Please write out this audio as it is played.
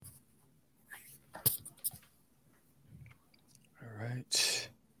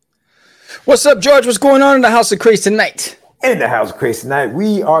What's up, George? What's going on in the House of Craze tonight? In the House of Craze tonight,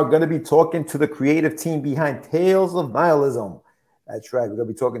 we are going to be talking to the creative team behind Tales of Nihilism. That's right. We're going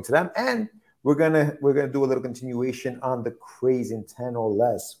to be talking to them, and we're gonna do a little continuation on the Craze in 10 or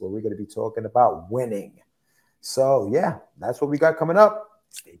less, where we're going to be talking about winning. So yeah, that's what we got coming up.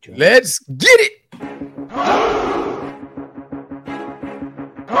 Stay tuned. Let's get it.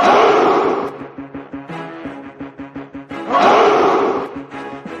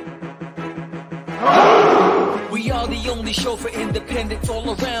 The only show for independents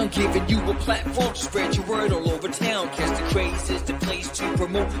all around, giving you a platform to spread your word all over town. Cast the Craze is the place to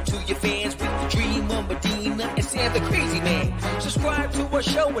promote to your fans with the Dreamer, Medina, and Sam the Crazy Man. Subscribe to our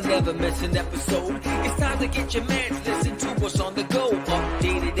show and never miss an episode. It's time to get your mans, listen to us on the go.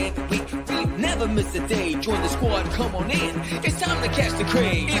 Updated every week, we never miss a day. Join the squad, come on in. It's time to catch the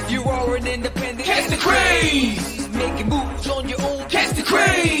Craze. If you are an independent, catch the Craze. Making moves on your own, catch the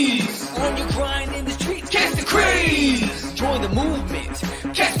Craze. On your grind in the streets, catch the Craze. Join the movement,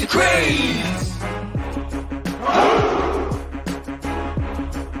 catch the Craze.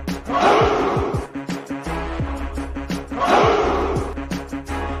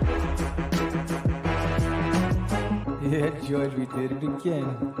 Yeah, George, we did it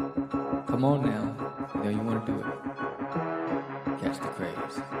again. Come on now. You know you want to do it. Catch the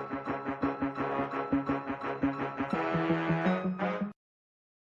Craze.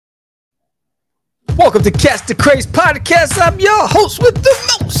 Welcome to Catch the Craze podcast. I'm your host with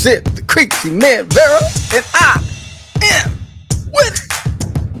the most, the Crazy Man Vera, and I am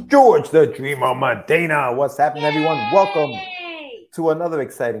with George the Dreamer Medina. What's happening, everyone? Welcome to another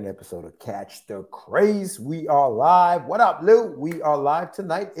exciting episode of Catch the Craze. We are live. What up, Lou? We are live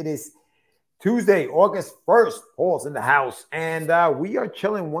tonight. It is Tuesday, August 1st. Paul's in the house, and we are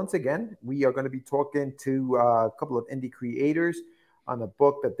chilling once again. We are going to be talking to a couple of indie creators on a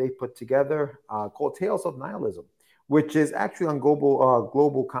book that they put together called Tales of Nihilism, which is actually on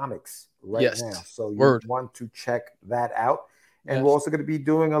global comics right now. So you want to check that out. And we're also going to be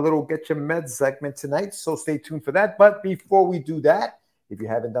doing a little Get Your Meds segment tonight, so stay tuned for that. But before we do that, if you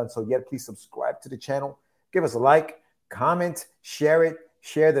haven't done so yet, please subscribe to the channel. Give us a like, comment, share it,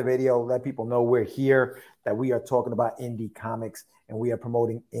 share the video. Let people know we're here, that we are talking about indie comics, and we are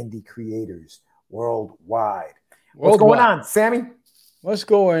promoting indie creators worldwide. What's going on, Sammy? What's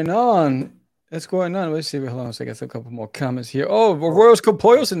going on? Let's see. Hold on a second. I got a couple more comments here. Oh, Royals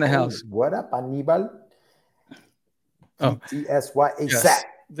Capoyos in the house. What up, Anibal? TSY ASAP. Yes.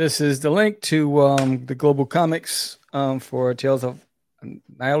 This is the link to the global comics for Tales of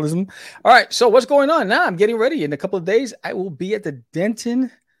Nihilism. All right. So what's going on now? I'm getting ready. In a couple of days, I will be at the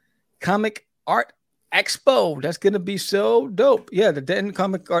Denton Comic Art Expo. That's going to be so dope. Yeah, the Denton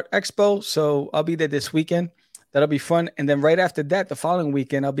Comic Art Expo. So I'll be there this weekend. That'll be fun. And then right after that, the following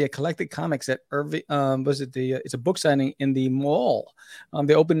weekend, I'll be at Collected Comics at Irving. It's a book signing in the mall.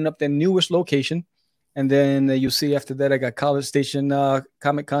 They're opening up their newest location. And then you'll see after that, I got College Station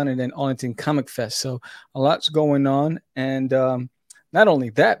Comic Con and then Arlington Comic Fest. So a lot's going on. And not only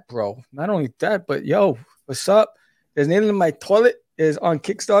that, but yo, what's up? There's Nail in My Toilet is on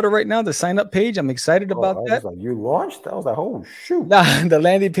Kickstarter right now, the sign up page. I'm excited about that. Like, you launched? I was like, oh, shoot. Nah, the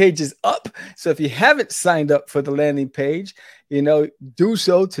landing page is up. So if you haven't signed up for the landing page, do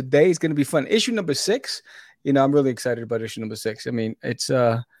so today. It's going to be fun. Issue number 6, I'm really excited about issue number 6. I mean, it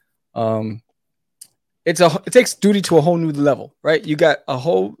takes duty to a whole new level, right? You got a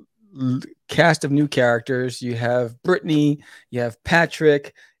whole cast of new characters. You have Brittany, you have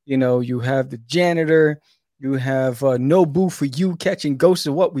Patrick, you have the janitor. You have Nobu for you catching ghosts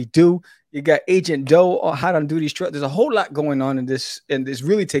of what we do. You got Agent Doe hot on duty truck. There's a whole lot going on in this, and this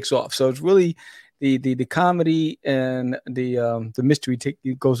really takes off. So it's really the comedy and the mystery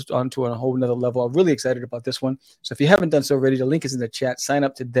goes on to a whole nother level. I'm really excited about this one. So if you haven't done so already, the link is in the chat. Sign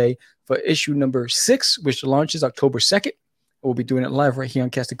up today for issue number 6, which launches October 2nd. We'll be doing it live right here on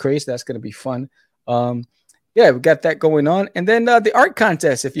Cast the Craze. That's going to be fun. We got that going on. And then the art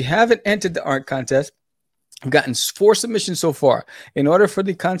contest. If you haven't entered the art contest, I've gotten 4 submissions so far. In order for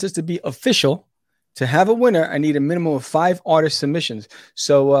the contest to be official, to have a winner, I need a minimum of 5 artist submissions.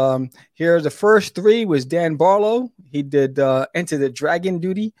 So here the first 3 was Dan Barlow. He did Enter the Dragon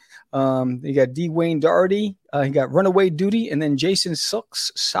Duty. You got D. Wayne Doherty. He got Runaway Duty. And then Jason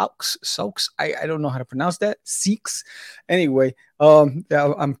Sokes. I don't know how to pronounce that. Seeks. Anyway,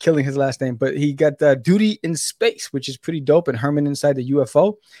 I'm killing his last name. But he got Duty in Space, which is pretty dope. And Herman Inside the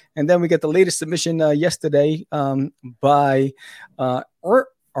UFO. And then we got the latest submission yesterday by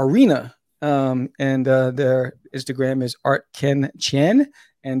Arena. And their Instagram is Art Ken Chen.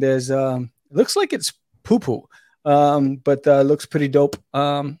 And there's looks like it's Poo Poo. But looks pretty dope.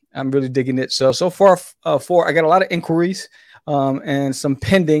 I'm really digging it. So far, I got a lot of inquiries, and some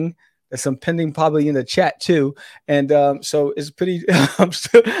pending. There's some pending probably in the chat too, and so it's pretty. I'm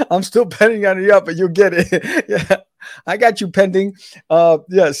still pending on you up, but you'll get it. Yeah, I got you pending.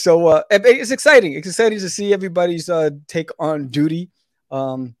 Yeah, so it's exciting. It's exciting to see everybody's take on duty.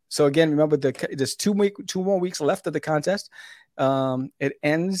 So again, remember there's 2 more weeks left of the contest. It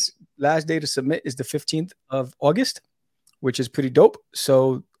ends. Last day to submit is the 15th of August, which is pretty dope.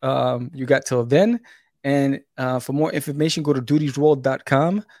 So you got till then. And for more information, go to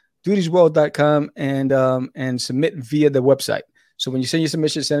dutiesworld.com, and submit via the website. So when you send your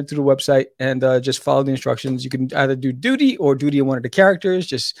submission, send it to the website and just follow the instructions. You can either do duty or duty in one of the characters.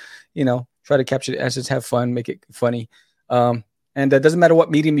 Just, try to capture the essence, have fun, make it funny. And it doesn't matter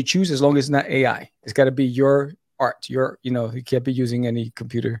what medium you choose as long as it's not AI. It's got to be your art. You can't be using any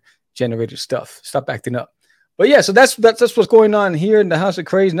computer generated stuff. Stop acting up. But yeah, so that's what's going on here in the House of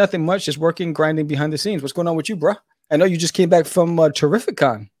Craze. Nothing much, just working, grinding behind the scenes. What's going on with you, bro? I know you just came back from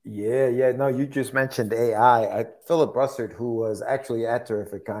Terrificon. Yeah. No, you just mentioned AI. Philip Russert, who was actually at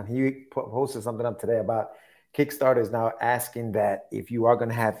Terrificon, he posted something up today about Kickstarter is now asking that if you are going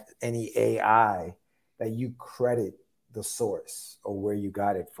to have any AI, that you credit the source or where you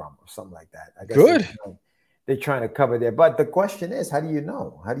got it from or something like that. I guess good. They're trying to cover there. But the question is, how do you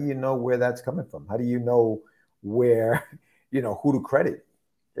know? How do you know where that's coming from? How do you know where, who to credit?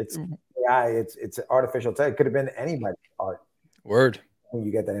 It's AI, it's artificial intelligence. It could have been anybody's art. Word. When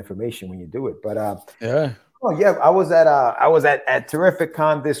you get that information when you do it. But yeah. Oh yeah, I was at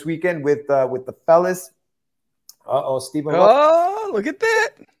Terrificon this weekend with the fellas. Stephen. Oh, look at that.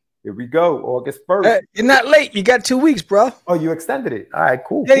 Here we go. August 1st. You're not late. You got 2 weeks, bro. Oh, you extended it. All right,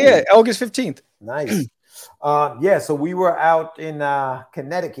 cool. Yeah. August 15th. Nice. So we were out in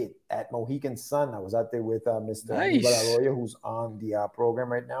Connecticut at Mohegan Sun. I was out there with Mr. Lawyer, who's on the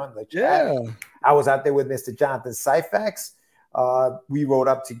program right now in the chat. Yeah. I was out there with Mr. Jonathan Syfax. We rolled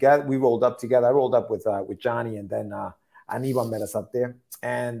up together. I rolled up with Johnny, and then Aniba met us up there,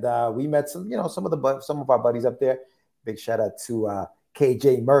 and we met some of our buddies up there. Big shout out to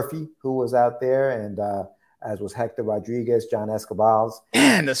KJ Murphy, who was out there, and as was Hector Rodriguez, John Escobals.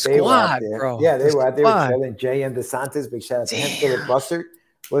 And the squad, bro. Yeah, they were out there with Chilling. J.M. DeSantis, big shout out to him. Philip Russert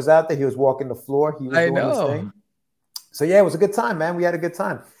was out there. He was walking the floor. He was doing his thing. So, yeah, it was a good time, man. We had a good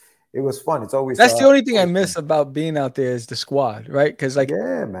time. It was fun. It's always that's the only thing I miss about being out there is the squad, right? Because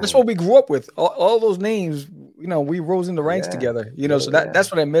that's what we grew up with. All those names, we rose in the ranks together. So that's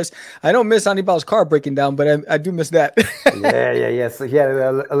what I miss. I don't miss Anibal's car breaking down, but I do miss that. Yeah. So he had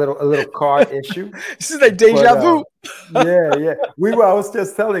a little car issue. This is like deja vu. Yeah. I was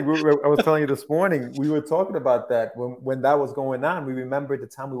telling you this morning. We were talking about that when that was going on. We remembered the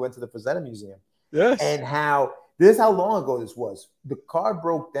time we went to the Frazetta Museum. Yes. And how. This is how long ago this was. The car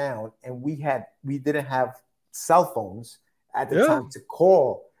broke down, and we didn't have cell phones at the time to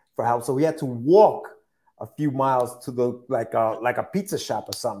call for help, so we had to walk a few miles to the like a pizza shop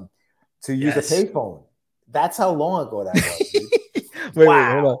or something to use a payphone. That's how long ago that was. Wait,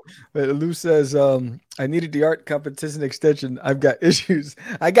 hold on. Wait, Lou says, I needed the art competition extension. I've got issues.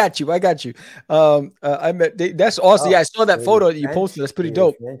 I got you. That's awesome. Yeah, I saw that photo that you posted. That's pretty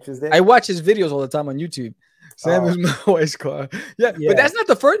dope. I watch his videos all the time on YouTube. Sam is my wife's car. Yeah, but that's not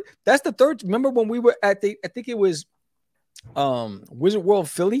the first. That's the third. Remember when we were at I think it was Wizard World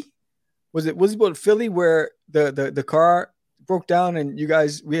Philly? Was it Wizard World Philly where the car broke down and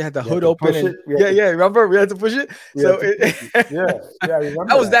we had the hood open? And, remember? We had to push it. I remember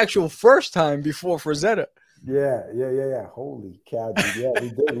that was the actual first time before Frazetta. Yeah. Holy cow, dude. Yeah, we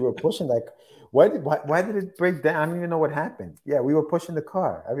did. We were pushing that. Why did it break down? I don't even know what happened. Yeah, we were pushing the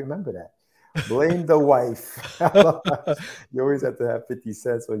car. I remember that. Blame the wife. You always have to have 50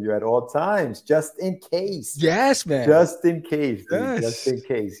 cents on you at all times, just in case. Yes, man. Just in case. Dude. Just in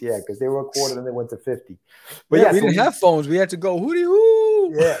case. Yeah, because they were a quarter and they went to 50. But we didn't have phones. We had to go hooty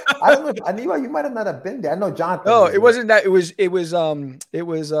hoo. Yeah. I don't know. Aniba, you might have not have been there. I know Jonathan. No, it wasn't that. It was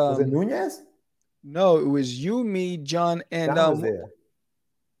Was it Nunez? No, it was you, me, John, and John was there.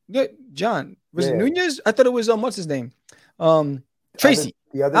 Yeah, John. Was it Nunez? I thought it was what's his name? Tracy.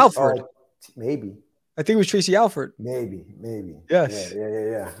 The other Alfred. Maybe. I think it was Tracy Alford. Maybe. Yes.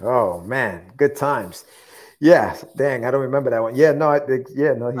 Yeah. Oh man, good times. Yeah. Dang, I don't remember that one. Yeah, no. I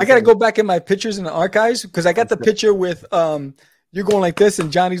gotta go back in my pictures in the archives because I got the picture with you going like this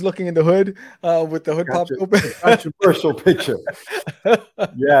and Johnny's looking in the hood with the hood popped open. Controversial picture.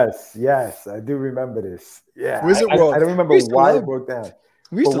 Yes, I do remember this. Yeah, Wizard World. I don't remember why it broke down.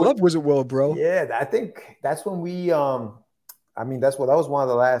 We used to love Wizard World, bro. Yeah, I think that's when we. That was one of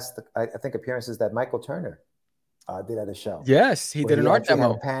the last, I think, appearances that Michael Turner did at a show. Yes, he did an art demo.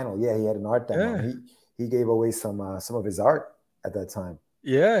 Had a panel. Yeah, he had an art demo. Yeah. He gave away some of his art at that time.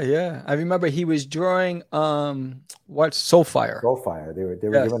 Yeah. I remember he was drawing what's Soulfire. Soulfire. They were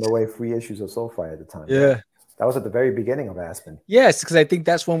giving away free issues of Soulfire at the time. Yeah. That was at the very beginning of Aspen. Yes, because I think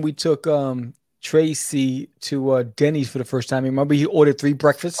that's when we took Tracy to Denny's for the first time. Remember, he ordered 3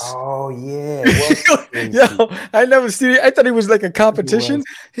 breakfasts. Oh yeah, yo, I never seen it. I thought it was like a competition.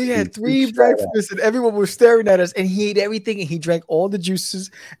 He had 3 breakfasts, and everyone was staring at us. And he ate everything, and he drank all the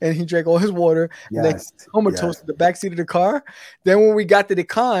juices, and he drank all his water. Yes, and then comatose in the backseat of the car. Then when we got to the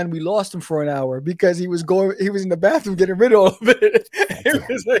con, we lost him for an hour because he was in the bathroom getting rid of all of it.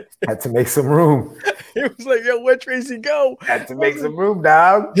 Had to make some room. He was like, "Yo, where'd Tracy go?" Had to make some room,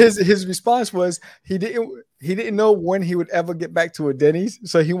 dog. His response was he didn't know when he would ever get back to a Denny's,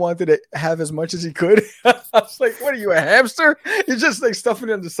 so he wanted to have as much as he could. I was like, "What are you, a hamster? You're just like stuffing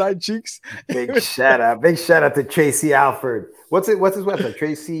it on the side cheeks." Big shout out to Tracy Alford. What's his website?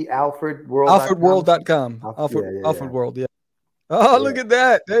 Tracy Alford World. AlfredWorld.com. Alfred World. Yeah. Oh, look at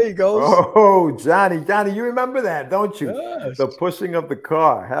that. There he goes. Oh, Johnny, you remember that, don't you? Yes. The pushing of the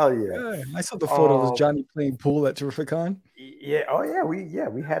car. Hell yeah. I saw the photo of Johnny playing pool at Terrificon. Yeah. Oh yeah. We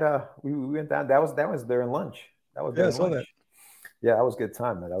had we went down. That was during lunch. That was during lunch. That. Yeah, that was a good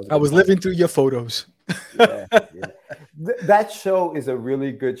time, man. I was living through your photos. Yeah. That show is a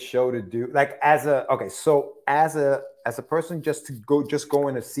really good show to do. Like as a person just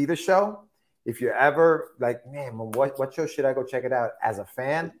going to see the show. If you're ever like, man, what show should I go check it out? As a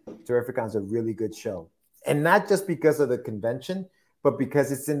fan, Terrificon's a really good show. And not just because of the convention, but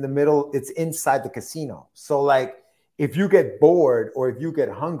because it's in the middle, it's inside the casino. So like, if you get bored or if you get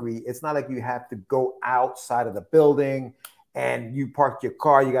hungry, it's not like you have to go outside of the building and you park your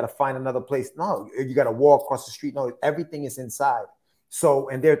car, you got to find another place. No, you got to walk across the street. No, everything is inside. So,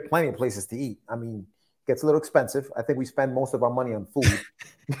 and there are plenty of places to eat. I mean, it gets a little expensive. I think we spend most of our money on food.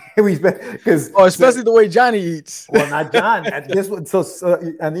 Especially the way Johnny eats. Well, not John. So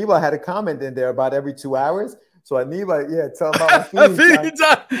Aniba had a comment in there about every 2 hours. So Aniba, tell him about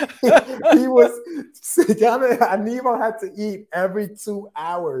Aniba had to eat every 2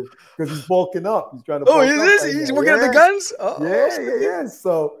 hours because he's bulking up. He's trying to. Oh, he's working at the guns. Yeah.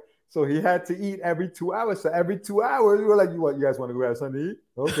 So he had to eat every 2 hours. So every 2 hours, we were like, "You guys want to grab something to eat?"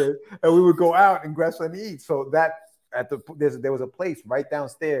 Okay, and we would go out and grab something to eat. So that there was a place right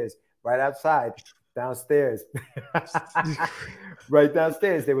downstairs, right outside, downstairs, right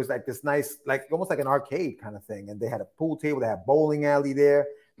downstairs. There was like this nice, like almost like an arcade kind of thing, and they had a pool table. They had a bowling alley there,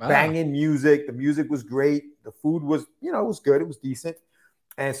 banging music. The music was great. The food was, it was good. It was decent,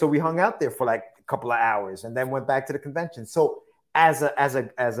 and so we hung out there for like a couple of hours, and then went back to the convention. So as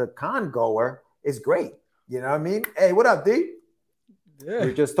a con goer, it's great. You know what I mean? Hey, what up, D? Yeah.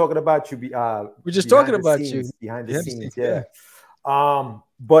 We're just talking about you. We're just talking about you behind the scenes. Yeah.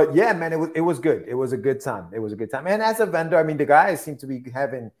 But yeah, man, it was good. It was a good time. And as a vendor, I mean, the guys seem to be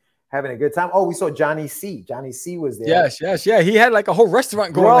having a good time. Oh, we saw Johnny C. Johnny C was there. Yes. Yeah. He had like a whole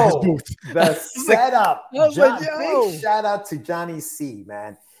restaurant going on his booth. The setup. Big shout out to Johnny C,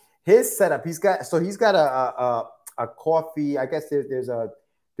 man. His setup. He's got a coffee. I guess there's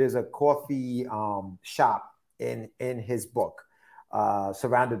a coffee shop in his book,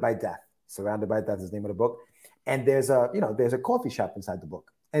 Surrounded by Death. Surrounded by Death is the name of the book. And there's a coffee shop inside the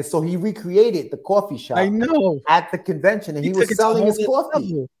book. And so he recreated the coffee shop. I know. At the convention, and he was selling his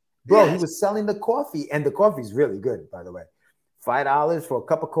coffee. Bro, he was selling the coffee, and the coffee's really good, by the way. $5 for a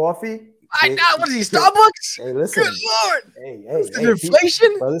cup of coffee. I know. What is he, Starbucks? Hey, listen. Good Lord. Hey,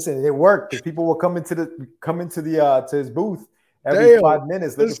 inflation? But listen, it worked. The people were coming to his booth every 5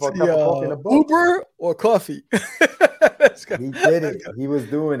 minutes looking for a cup of coffee in a book. Uber or coffee? He did it. He was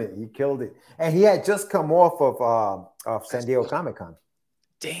doing it. He killed it. And he had just come off of San Diego Comic-Con.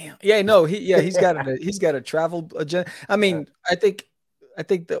 Damn. Yeah, no, he's got a travel agenda. I mean, I think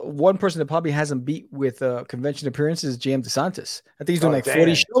the one person that probably hasn't beat with convention appearances is J.M. DeSantis. I think he's doing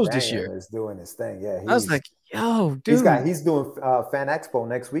 40 shows this year. He's doing his thing. Yeah, I was like, yo, dude. He's doing Fan Expo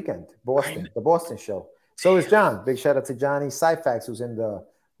next weekend, Boston, the Boston show. So is John. Big shout out to Johnny Syfax, who's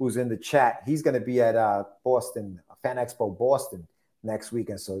in the chat. He's going to be at Boston Fan Expo Boston next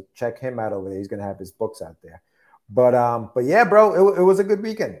weekend. So check him out over there. He's going to have his books out there. But yeah, bro, it was a good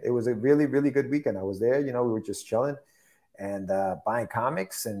weekend. It was a really, really good weekend. I was there. We were just chilling and buying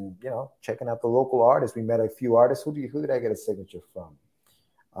comics and, checking out the local artists. We met a few artists. Who did I get a signature from?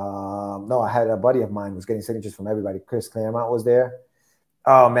 No, I had a buddy of mine was getting signatures from everybody. Chris Claremont was there.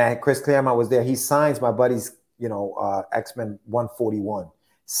 Oh man, Chris Claremont was there. He signs my buddy's, X-Men 141.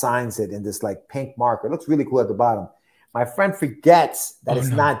 Signs it in this like pink marker. It looks really cool at the bottom. My friend forgets that it's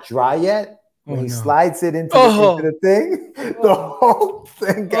not dry yet. when he no. slides it into the thing, the whole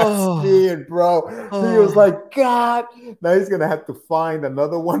thing got smeared, bro. He was like, God, now he's gonna have to find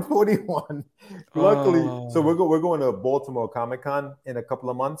another 141. Luckily, so we're going to Baltimore Comic-Con in a couple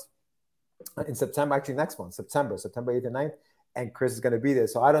of months. In September, actually next month, September 8th and 9th, and Chris is going to be there.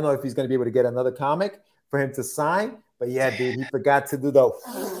 So I don't know if he's going to be able to get another comic for him to sign, but yeah, dude, he forgot to do the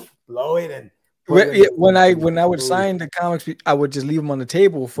blow it and when I would sign the comics, I would just leave them on the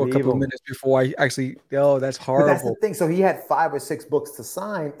table for a couple of minutes before I actually. Oh, that's horrible. But that's the thing. So he had 5 or 6 books to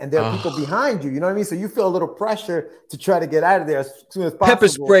sign, and there are people behind you. You know what I mean? So you feel a little pressure to try to get out of there as soon as possible. Pepper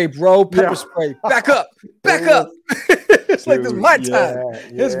spray, bro. Pepper spray. Back up. Back up. It's like this is my time.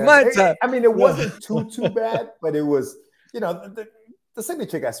 It's my time. I mean, it wasn't too bad, but it was. The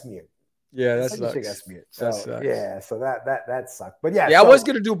signature got smeared. Yeah, that sucks. So, yeah, so that sucked. But yeah, I was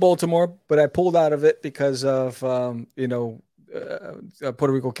gonna do Baltimore, but I pulled out of it because of Puerto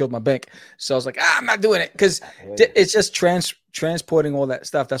Rico killed my bank. So I was like, I'm not doing it because it's just transporting all that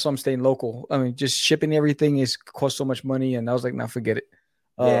stuff. That's why I'm staying local. I mean, just shipping everything costs so much money, and I was like, nah, forget it.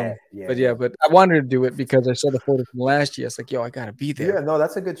 But I wanted to do it because I saw the photo from last year. It's like, yo, I gotta be there. Yeah, no,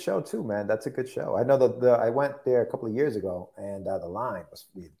 that's a good show too, man. That's a good show. I know that I went there a couple of years ago, and the line was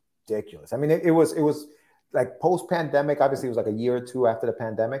ridiculous. I mean, it was like post-pandemic. Obviously, it was like a year or two after the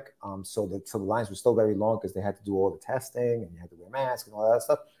pandemic. So the lines were still very long because they had to do all the testing and you had to wear masks and all that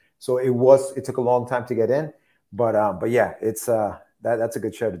stuff. So it took a long time to get in. But yeah, it's that's a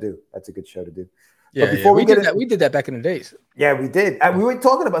good show to do. That's a good show to do. Yeah, but before we did that back in the days. Yeah, we did. We were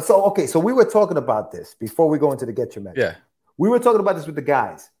talking about so we were talking about this before we go into the Get Your Mega. Yeah, we were talking about this with the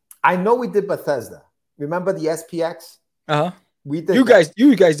guys. I know we did Bethesda. Remember the SPX? We did. You guys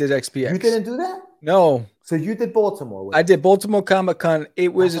did XPX. You didn't do that? No. So you did Baltimore. I did Baltimore Comic-Con.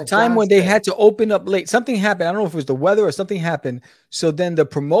 It was a time when they had to open up late. Something happened. I don't know if it was the weather or something happened. So then the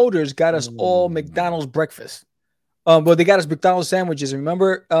promoters got us all McDonald's breakfast. Well, they got us McDonald's sandwiches.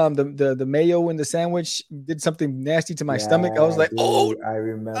 Remember, the mayo in the sandwich did something nasty to my stomach. I was like, dude, I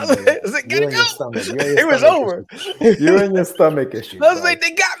remember. I was like, gotta go. It was over. You and your stomach issue. I was like,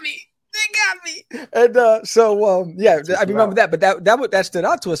 they got me. And I remember that. But that stood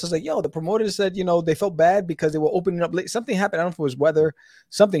out to us. I was like, yo, the promoters said, they felt bad because they were opening up late. Something happened. I don't know if it was weather.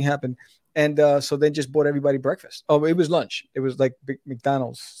 Something happened. And so they just bought everybody breakfast. Oh, it was lunch. It was like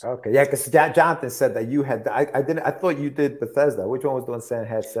McDonald's. Okay, yeah, because Jonathan said that you had. I thought you did Bethesda. Which one was the one Sam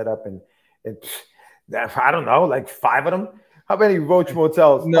had set up? And I don't know, like 5 of them. How many Roach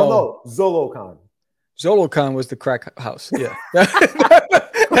Motels? No, Zolocon. Zolocon was the crack house. Yeah.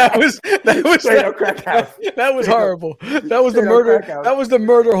 That was crack house. That was horrible. That was the murder. That was the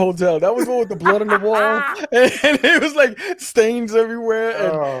murder hotel. That was the one with the blood on the wall, and it was like stains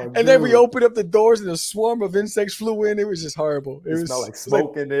everywhere. And then we opened up the doors, and a swarm of insects flew in. It was just horrible. It smelled like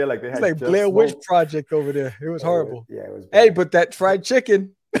smoke in there, like they had like Blair Witch Project over there. It was horrible. It was. Hey, but that fried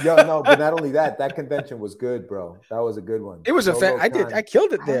chicken. Yo, no, but not only that convention was good, bro. That was a good one. It was I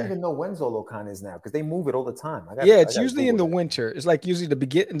killed it there. I don't even know when Zolocon is now because they move it all the time. It's usually in the winter. It's like usually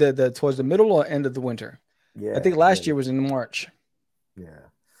the towards the middle or end of the winter. Yeah, I think last year was in March. Yeah,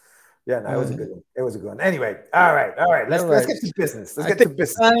 no, it was a good one. It was a good one. Anyway, all right. Let's get to business. Let's get to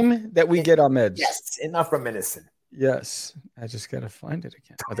business. Time that we get our meds. Yes, enough reminiscing. Yes, I just gotta find it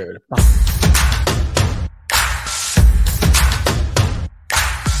again. Oh, there it is.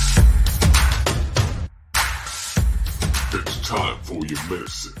 It's time for your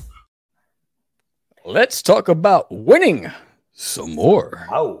medicine. Let's talk about winning some more.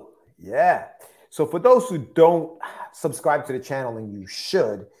 Oh, yeah. So for those who don't subscribe to the channel, and you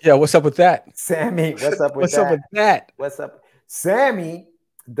should. Yeah, what's up with that? Sammy, what's up with that? What's up? Sammy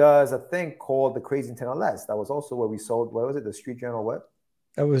does a thing called the Crazy 10 or Less. That was also where we sold, what was it? The Street Journal what?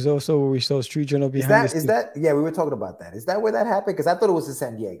 That was also where we sold Street Journal behind. Is that? Yeah, we were talking about that. Is that where that happened? Because I thought it was in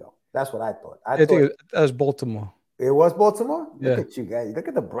San Diego. That's what I thought. I think that was Baltimore. It was Baltimore? Yeah. Look at you guys. Look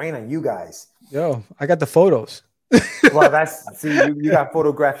at the brain on you guys. Yo, I got the photos. Well, you got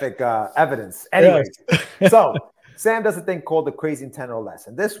photographic evidence. Anyway, so Sam does a thing called the Crazy 10 or Less.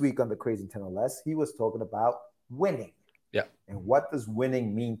 And this week on the Crazy 10 or Less, he was talking about winning. Yeah. And what does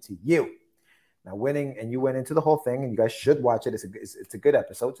winning mean to you? Now, winning, and you went into the whole thing, and you guys should watch it. It's a good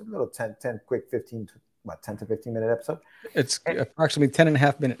episode. It's a little 10 quick 10 to 15 minute episode. It's approximately 10 and a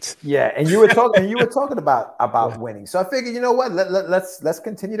half minutes. Yeah, and you were talking about winning. So I figured, you know what? Let's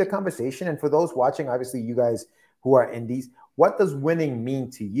continue the conversation. And for those watching, obviously you guys who are indies, what does winning mean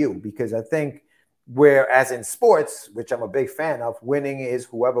to you? Because I think whereas in sports, which I'm a big fan of, winning is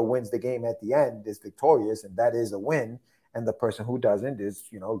whoever wins the game at the end is victorious, and that is a win. And the person who doesn't is,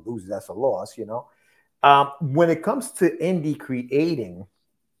 loses. That's a loss, When it comes to indie creating,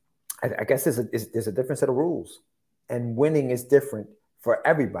 I guess there's a different set of rules, and winning is different for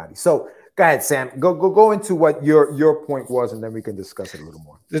everybody. So go ahead, Sam. Go into what your point was, and then we can discuss it a little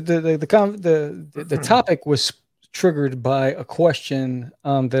more. The topic was triggered by a question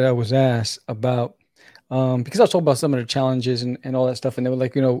that I was asked about because I was talking about some of the challenges and all that stuff, and they were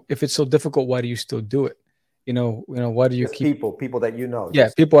like, if it's so difficult, why do you still do it? Why do you Just keep people that you know? Yeah,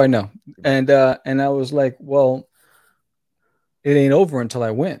 people I know, and I was like, well, it ain't over until I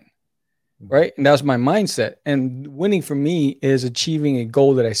win. Right. And that was my mindset. And winning for me is achieving a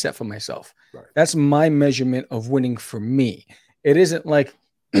goal that I set for myself. Right. That's my measurement of winning for me. It isn't like,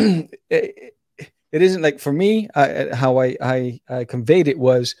 it isn't like for me, how I conveyed it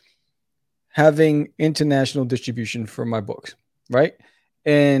was having international distribution for my books. Right.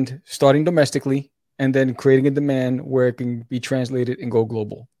 And starting domestically and then creating a demand where it can be translated and go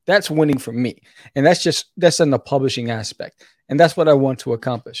global. That's winning for me. And that's in the publishing aspect. And that's what I want to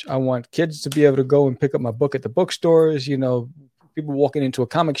accomplish. I want kids to be able to go and pick up my book at the bookstores, people walking into a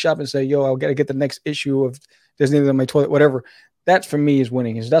comic shop and say, yo, I'll got to get the next issue of There's Anything on My Toilet, whatever. That for me is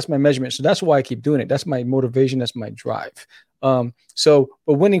winning. That's my measurement. So that's why I keep doing it. That's my motivation. That's my drive. But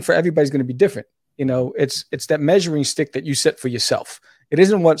winning for everybody's going to be different. It's that measuring stick that you set for yourself. It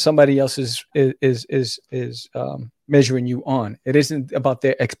isn't what somebody else is measuring you on. It isn't about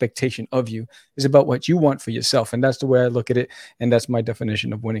their expectation of you. It's about what you want for yourself, and that's the way I look at it. And that's my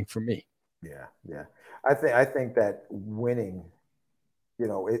definition of winning for me. Yeah. I think that winning,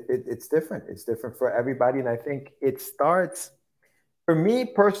 it's different. It's different for everybody, and I think it starts. For me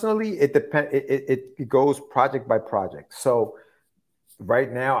personally, it depends. It goes project by project. So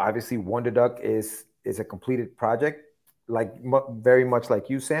right now, obviously, Wonder Duck is a completed project. Like very much like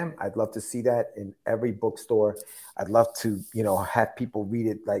you, Sam. I'd love to see that in every bookstore. I'd love to, have people read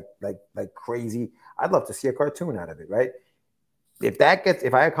it like crazy. I'd love to see a cartoon out of it, right?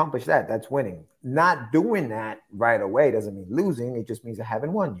 If I accomplish that, that's winning. Not doing that right away doesn't mean losing. It just means I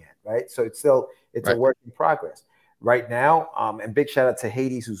haven't won yet, right? So it's right. A work in progress right now. And big shout out to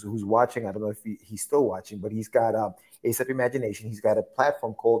Hades who's watching. I don't know if he's still watching, but he's got Ace Up Imagination. He's got a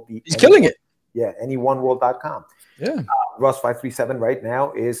platform called He's killing it. Yeah, anyoneworld.com. Yeah. Russ537 right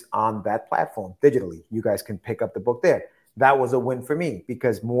now is on that platform digitally. You guys can pick up the book there. That was a win for me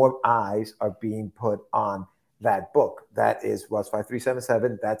because more eyes are being put on that book. That is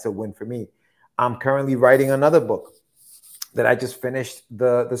Russ5377. That's a win for me. I'm currently writing another book that I just finished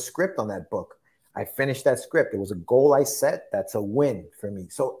the script on that book. I finished that script. It was a goal I set. That's a win for me.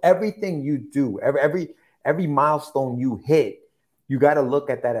 So everything you do, every milestone you hit, you got to look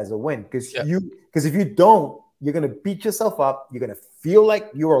at that as a win because if you don't, you're going to beat yourself up. You're going to feel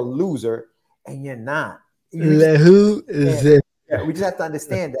like you're a loser, and you're not. We just have to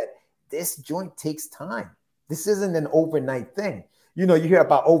understand that this joint takes time. This isn't an overnight thing. You hear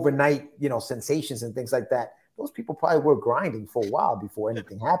about overnight, sensations and things like that. Those people probably were grinding for a while before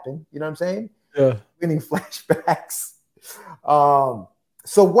anything happened. You know what I'm saying? Yeah. Winning flashbacks.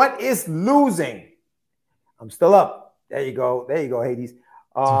 So what is losing? I'm still up. There you go, Hades.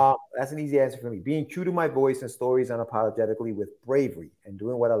 That's an easy answer for me. Being true to my voice and stories unapologetically with bravery and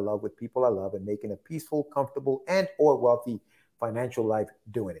doing what I love with people I love and making a peaceful, comfortable, and or wealthy financial life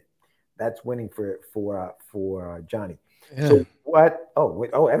doing it. That's winning for Johnny. Yeah. So what?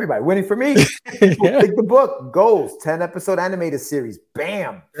 Oh, everybody winning for me. Take the book. Goals. 10-episode animated series.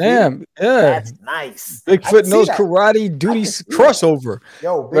 Bam. Yeah. That's nice. Bigfoot knows karate duties crossover.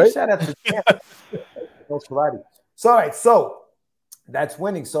 Yo, big shout out to knows karate. So all right, so that's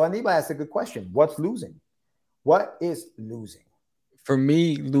winning. So Anibal asked a good question. What's losing? What is losing? For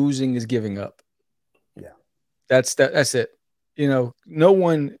me, losing is giving up. Yeah. That's it.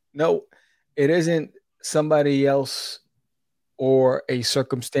 It isn't somebody else or a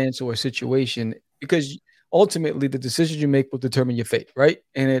circumstance or a situation, because ultimately the decisions you make will determine your fate, right?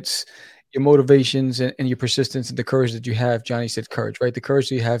 And it's your motivations and your persistence and the courage that you have. Johnny said courage, right? The courage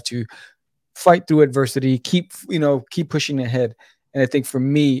that you have to fight through adversity, keep pushing ahead. And I think for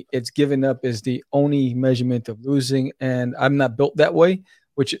me, it's giving up is the only measurement of losing. And I'm not built that way,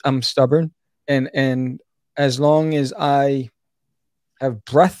 which I'm stubborn. And as long as I have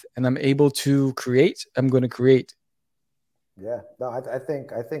breath and I'm able to create, I'm going to create. Yeah, no, I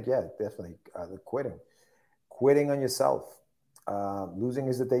think, yeah, definitely quitting on yourself. Losing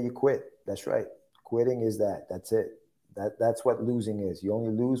is the day you quit. That's right. Quitting is that. That's it. That's what losing is. You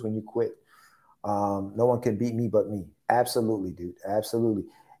only lose when you quit. No one can beat me but me. Absolutely, dude. Absolutely.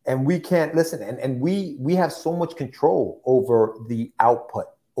 And we can't listen. And we have so much control over the output,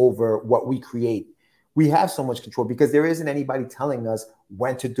 over what we create. We have so much control because there isn't anybody telling us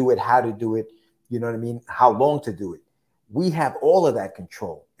when to do it, how to do it. You know what I mean? How long to do it. we have all of that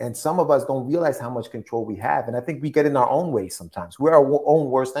control. And some of us don't realize how much control we have. And I think we get in our own way sometimes. We're our own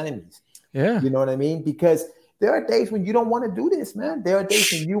worst enemies. Yeah. You know what I mean? Because there are days when you don't want to do this, man. There are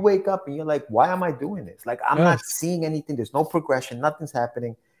days when you wake up and you're like, why am I doing this? Like, I'm not seeing anything. There's no progression. Nothing's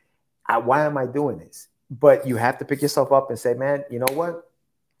happening. Why am I doing this? But you have to pick yourself up and say, man, you know what?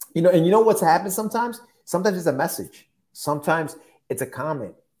 And you know what's happened sometimes? Sometimes it's a message. Sometimes it's a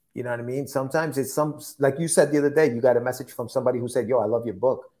comment. You know what I mean? Sometimes it's like you said the other day, you got a message from somebody who said, yo, I love your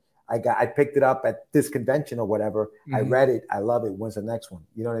book. I picked it up at this convention or whatever. Mm-hmm. I read it. I love it. When's the next one?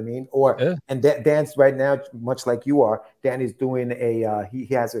 You know what I mean? And Dan's right now, much like you are, Dan is doing he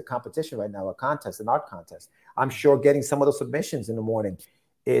has a competition right now, an art contest. I'm sure getting some of those submissions in the morning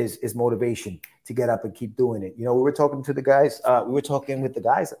is motivation to get up and keep doing it. We were talking with the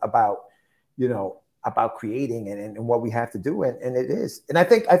guys about, about creating and what we have to do. And it is. And I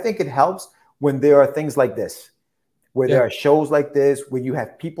think it helps when there are things like this, where there are shows like this, where you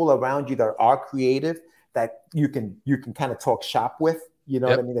have people around you that are creative, that you can kind of talk shop with,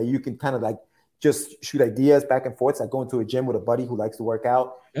 what I mean? That you can kind of like just shoot ideas back and forth. It's like going to a gym with a buddy who likes to work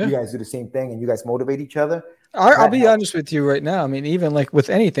out. You guys do the same thing and you guys motivate each other. I'll be honest with you right now. I mean, even like with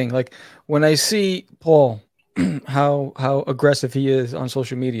anything, like when I see Paul, how aggressive he is on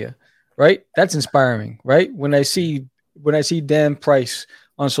social media, right? That's inspiring, right? When I see Dan Price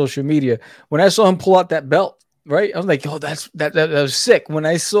on social media, when I saw him pull out that belt, right? I was like, oh, that was sick. When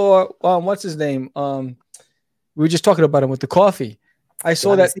I saw, what's his name? We were just talking about him with the coffee. I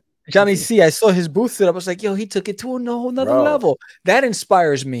saw Johnny C. I saw his booth set up. I was like, yo, he took it to a whole nother level. That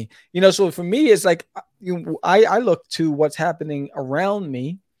inspires me. So for me, it's like, I look to what's happening around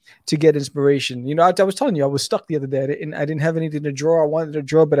me to get inspiration. I was telling you, I was stuck the other day. I didn't have anything to draw. I wanted to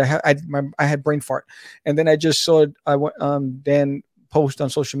draw, but I had brain fart. And then I just saw Dan post on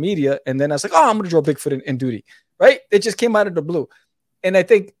social media, and then I was like, oh, I'm going to draw Bigfoot in Duty, right? It just came out of the blue. And I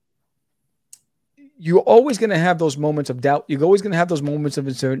think you're always going to have those moments of doubt. You're always going to have those moments of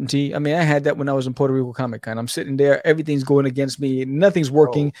uncertainty. I mean, I had that when I was in Puerto Rico Comic Con. I'm sitting there, everything's going against me, nothing's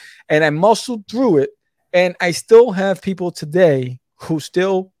working, and I muscled through it. And I still have people today who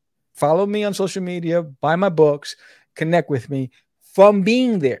still follow me on social media, buy my books, connect with me from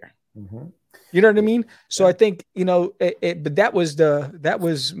being there. Mm-hmm. You know what I mean? So I think, but that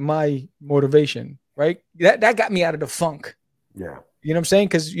was my motivation, right? That got me out of the funk. Yeah. You know what I'm saying?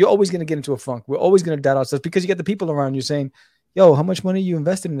 Because you're always going to get into a funk. We're always going to doubt ourselves because you get the people around you saying, yo, how much money you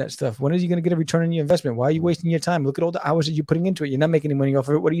invested in that stuff? When are you going to get a return on your investment? Why are you wasting your time? Look at all the hours that you're putting into it. You're not making any money off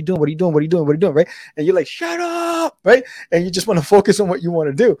of it. What are you doing? What are you doing? What are you doing? What are you doing? Right? And you're like, shut up. Right? And you just want to focus on what you want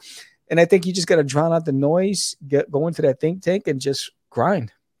to do. And I think you just got to drown out the noise, go into that think tank and just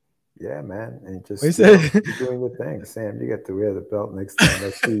grind. Yeah, man. And just keep doing your thing. Sam, you get to wear the belt next time I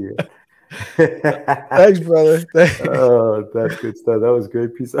see you. Thanks, brother. Oh, that's good stuff. That was a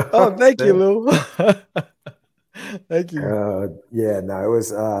great piece of art. Thank you, Lou. Thank you. It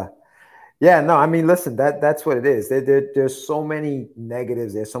was I mean, listen, that's what it is. There's so many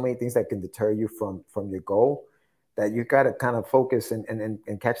negatives, there's so many things that can deter you from your goal, that you got to kind of focus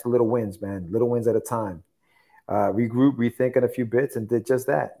and catch the little wins, man. Little wins at a time. Regroup, rethinking a few bits, and did just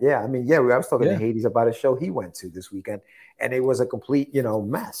that. I mean, I was talking to Hades about a show he went to this weekend, and it was a complete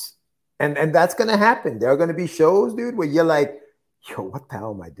mess. And that's going to happen. There are going to be shows, dude, where you're like, yo, what the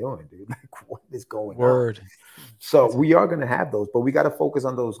hell am I doing, dude? Like, what is going on? So we are going to have those, but we got to focus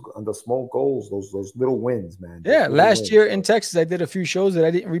on the small goals, those little wins, man. Last year in Texas, I did a few shows that I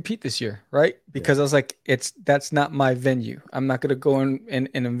didn't repeat this year, right? Because I was like, that's not my venue. I'm not going to go in and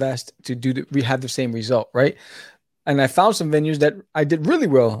invest to we have the same result, right? And I found some venues that I did really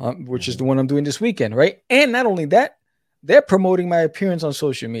well, which is the one I'm doing this weekend, right? And not only that, they're promoting my appearance on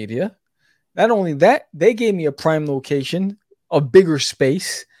social media. Not only that, they gave me a prime location, a bigger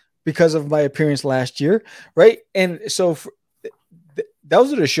space because of my appearance last year, right? And so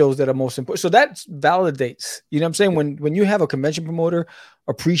those are the shows that are most important. So that validates, you know what I'm saying? When you have a convention promoter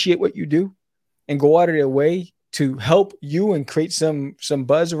appreciate what you do and go out of their way to help you and create some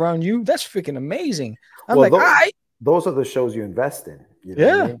buzz around you, that's freaking amazing. Those are the shows you invest in. You know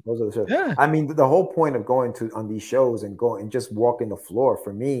what I mean? Those are the shows. Yeah. I mean, the whole point of going on these shows and going and just walking the floor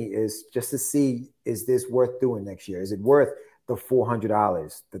for me is just to see, is this worth doing next year? Is it worth the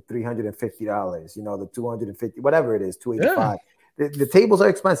 $400, the $350, the $250, whatever it is, $285? The tables are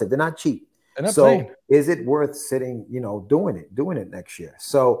expensive. They're not cheap. So is it worth sitting, doing it next year?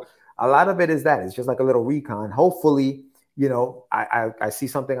 So a lot of it is that. It's just like a little recon. Hopefully, I see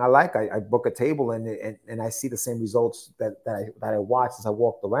something I like. I book a table and I see the same results that I watched as I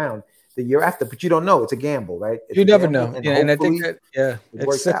walked around the year after. But you don't know. It's a gamble, right? You never know. And I think that,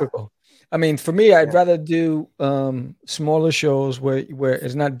 it's cyclical. I mean, for me, I'd rather do smaller shows where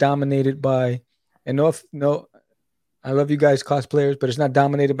it's not dominated by, and no, I love you guys cosplayers, but it's not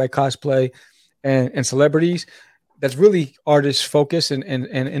dominated by cosplay and celebrities. That's really artist focused and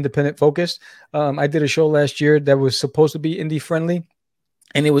independent focused. I did a show last year that was supposed to be indie friendly,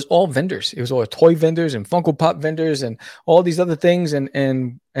 and it was all vendors. It was all toy vendors and Funko Pop vendors and all these other things.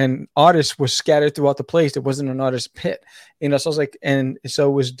 And artists were scattered throughout the place. There wasn't an artist pit, So I was like, and so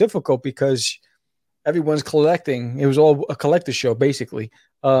it was difficult because everyone's collecting. It was all a collector show basically.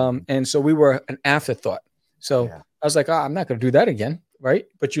 And so we were an afterthought. So I was like, I'm not going to do that again, right?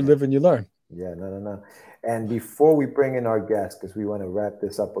 But you live and you learn. Yeah, no. And before we bring in our guests, because we want to wrap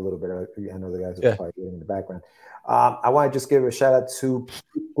this up a little bit, I know the guys are probably getting in the background. I want to just give a shout out to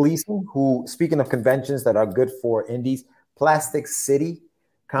Gleason, who, speaking of conventions that are good for indies, Plastic City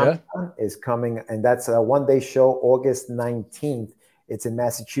Comic-Con is coming, and that's a one-day show, August 19th. It's in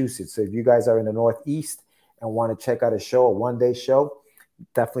Massachusetts. So if you guys are in the Northeast and want to check out a show, a one-day show,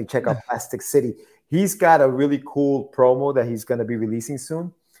 definitely check out Plastic City. He's got a really cool promo that he's going to be releasing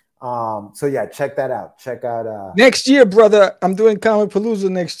soon. So yeah, check that out. Check out next year, brother. I'm doing Comic Palooza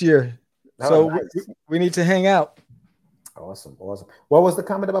next year. So nice. we need to hang out. Awesome. What was the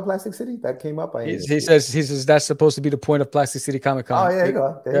comment about Plastic City that came up? He says that's supposed to be the point of Plastic City Comic Con. Oh, there you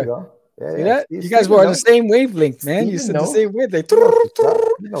go. There you go. Yeah, see that? You guys were on the same wavelength, man. You said the same wavelength.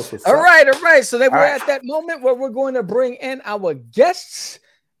 All right. So then we're at that moment where we're going to bring in our guests.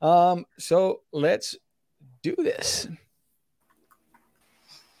 So let's do this.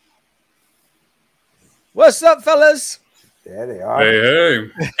 What's up, fellas? There they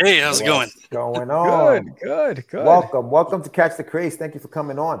are. Hey, how's it going? What's going on? Good. Welcome to Catch the Craze. Thank you for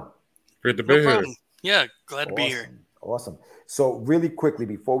coming on. Great to be here. Yeah, glad to be here. Awesome. So really quickly,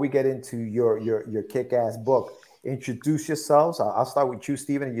 before we get into your kick-ass book, introduce yourselves. I'll start with you,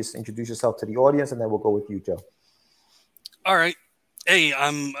 Stephen, and just introduce yourself to the audience, and then we'll go with you, Joe. All right. Hey,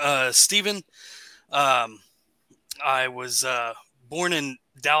 I'm Stephen. I was born in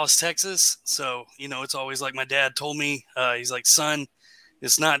Dallas, Texas. So, it's always like my dad told me, he's like, son,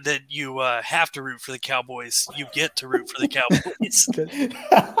 it's not that you have to root for the Cowboys. You get to root for the Cowboys.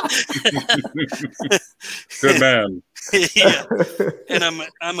 Good man. Yeah. And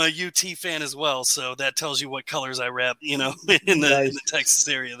I'm a UT fan as well. So that tells you what colors I rep, in the Texas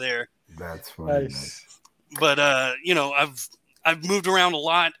area there. That's funny. Nice. But, I've moved around a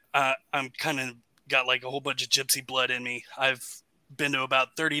lot. I'm kind of got like a whole bunch of gypsy blood in me. I've been to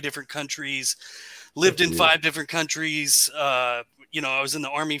about 30 different countries, lived in 5 different countries. I was in the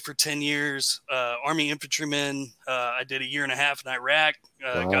Army for 10 years, Army infantryman. I did a year and a half in Iraq,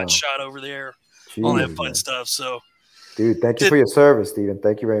 got shot over there, all that fun stuff. So, dude, thank you for your service, Stephen.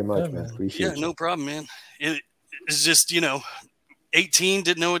 Thank you very much, man. Appreciate it. No problem, man. It's just, 18,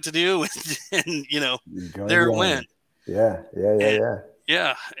 didn't know what to do. And, there it went. Yeah.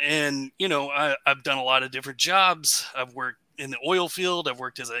 Yeah. And, I've done a lot of different jobs. I've worked in the oil field. I've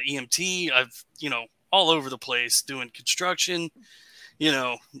worked as an EMT. I've, all over the place doing construction,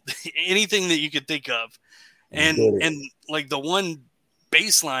 anything that you could think of. And like the one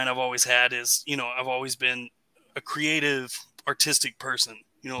baseline I've always had is, I've always been a creative, artistic person,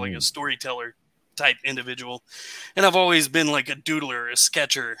 like a storyteller type individual. And I've always been like a doodler, a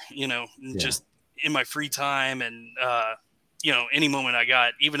sketcher, just in my free time. And, any moment I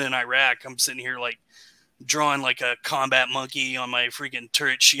got, even in Iraq, I'm sitting here like drawing like a combat monkey on my freaking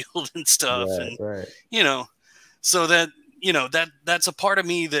turret shield and stuff. So that, that's a part of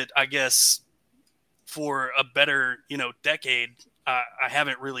me that I guess for a better, decade, I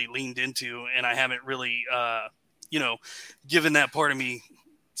haven't really leaned into, and I haven't really, given that part of me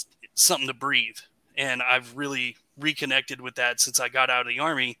something to breathe. And I've really reconnected with that since I got out of the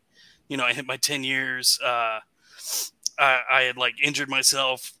Army. I hit my 10 years. I had like injured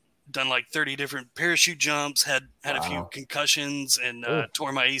myself, done like 30 different parachute jumps, had a few concussions, and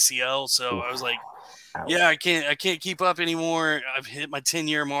tore my ACL. So I was like, I can't keep up anymore. I've hit my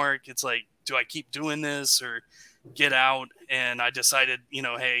 10-year mark. It's like, do I keep doing this or get out? And I decided,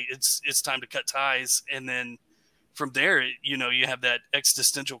 hey, it's time to cut ties. And then from there, you have that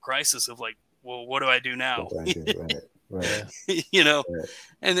existential crisis of like, well, what do I do now? Right.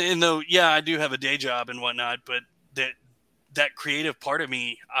 And though, I do have a day job and whatnot, but that creative part of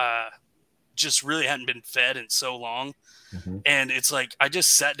me just really hadn't been fed in so long. And it's like I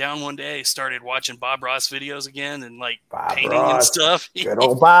just sat down one day, started watching Bob Ross videos again, and like painting and stuff. Good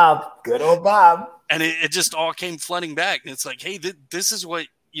old Bob. And it just all came flooding back. And it's like, hey, this is what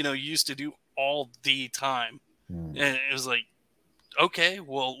you used to do all the time. And it was like, okay,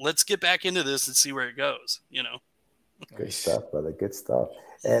 well, let's get back into this and see where it goes. Good stuff, brother. Good stuff.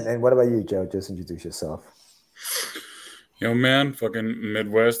 And what about you, Joe? Just introduce yourself. Yo, man, fucking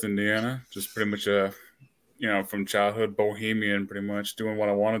Midwest Indiana. Just pretty much from childhood bohemian, pretty much doing what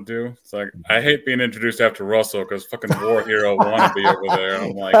I want to do. It's like I hate being introduced after Russell because fucking war hero wannabe over there.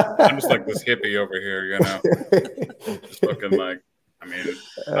 I'm like, I'm just like this hippie over here, just fucking like. I mean,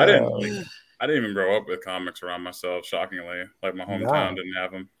 I didn't even grow up with comics around myself. Shockingly, like my hometown didn't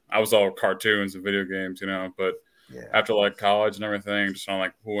have them. I was all cartoons and video games, But after like college and everything, just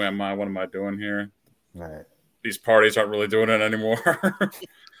like, who am I? What am I doing here? Right. These parties aren't really doing it anymore.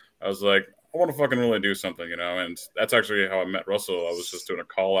 I was like, I want to fucking really do something, And that's actually how I met Russell. I was just doing a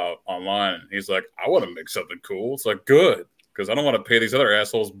call out online. And he's like, I want to make something cool. It's like, good, because I don't want to pay these other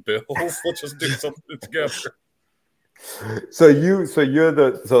assholes bills. Let's just do something together. So the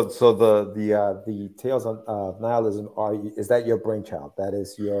Tales of Nihilism is that your brainchild? That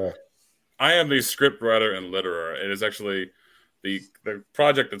is your. I am the script writer and letterer. It is actually the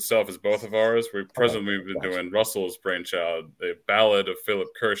project itself is both of ours. We've presently been doing Russell's brainchild, the Ballad of Philip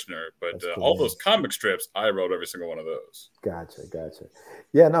Kirshner, but all those comic strips, I wrote every single one of those. Gotcha.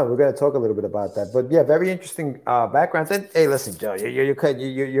 Yeah, no, we're going to talk a little bit about that, but yeah, very interesting backgrounds. And hey, listen, Joe, you're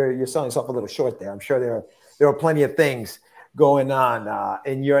selling yourself a little short there. I'm sure there are plenty of things going on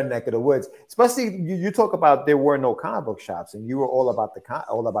in your neck of the woods. Especially you talk about there were no comic book shops, and you were all about the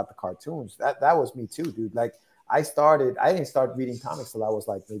cartoons. That was me too, dude. Like I didn't start reading comics till I was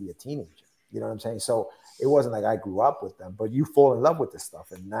like maybe a teenager. You know what I'm saying? So it wasn't like I grew up with them, but you fall in love with this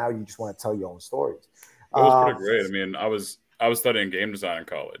stuff, and now you just want to tell your own stories. It was pretty great. I mean, I was studying game design in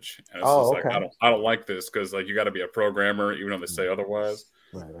college, and it's like I don't like this because like you got to be a programmer, even though they say otherwise.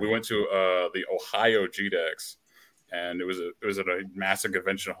 Right. We went to the Ohio GDEX, and it was at a massive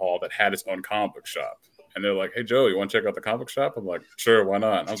convention hall that had its own comic book shop. And they're like, "Hey Joe, you want to check out the comic book shop?" I'm like, "Sure, why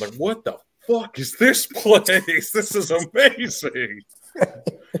not?" And I was like, "What the fuck is this place? This is amazing."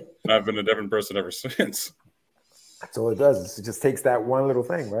 And I've been a different person ever since. That's all it does. It just takes that one little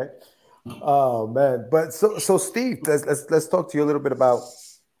thing, right? Oh man! But so Steve, let's talk to you a little bit about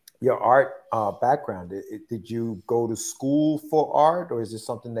your art background. Did you go to school for art, or is this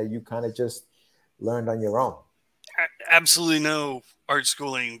something that you kind of just learned on your own? Absolutely no art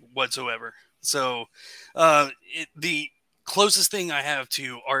schooling whatsoever. So the closest thing I have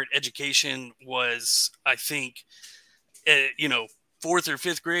to art education was, I think, 4th or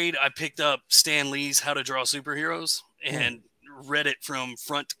 5th grade, I picked up Stan Lee's How to Draw Superheroes and read it from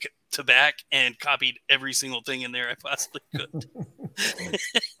front to back and copied every single thing in there I possibly could.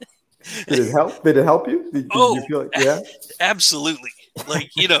 Did it help? Did it help you? Did you feel like, yeah? Absolutely.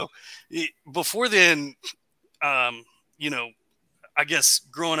 Like, before then, I guess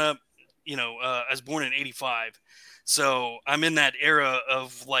growing up, I was born in 85. So I'm in that era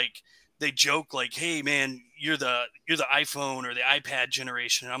of like, they joke like, "Hey man, you're the iPhone or the iPad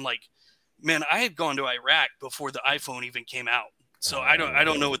generation." And I'm like, man, I had gone to Iraq before the iPhone even came out. So I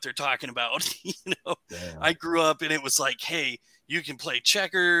don't know what they're talking about. I grew up and it was like, hey, you can play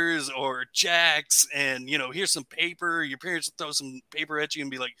checkers or jacks, and here's some paper. Your parents will throw some paper at you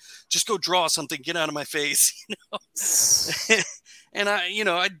and be like, just go draw something, get out of my face. And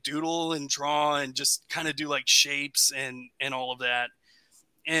I doodle and draw and just kind of do like shapes and all of that.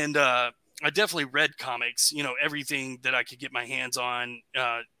 And I definitely read comics, everything that I could get my hands on,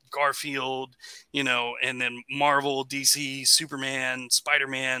 Garfield, and then Marvel, DC, Superman,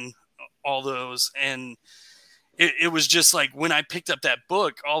 Spider-Man, all those. And it was just like when I picked up that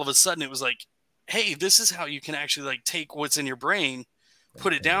book, all of a sudden it was like, hey, this is how you can actually like take what's in your brain,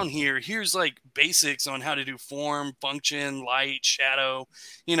 put it down here. Here's like basics on how to do form, function, light, shadow,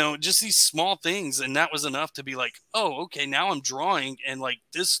 just these small things. And that was enough to be like, oh, okay, now I'm drawing and like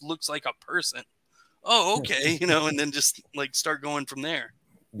this looks like a person. Oh, okay, and then just like start going from there.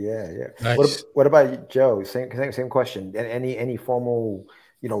 Yeah. Nice. What about you, Joe? Same question. Any formal,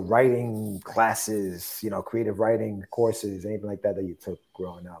 writing classes, creative writing courses, anything like that you took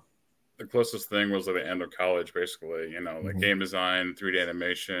growing up? The closest thing was at the end of college, basically, like game design, 3D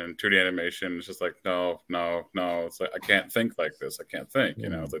animation, 2D animation. It's just like, no. It's like, I can't think like this. I can't think,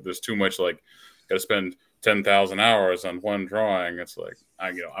 it's like, there's too much, like, got to spend 10,000 hours on one drawing. It's like,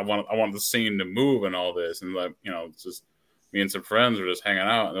 I want the scene to move and all this. And like, it's just me and some friends were just hanging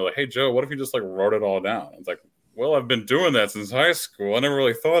out and they're like, hey Joe, what if you just like wrote it all down? It's like, well, I've been doing that since high school. I never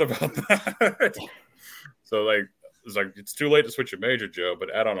really thought about that. So like, it's like, it's too late to switch your major, Joe,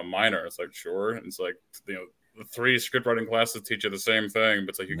 but add on a minor. It's like, sure. And it's like, the 3 script writing classes teach you the same thing,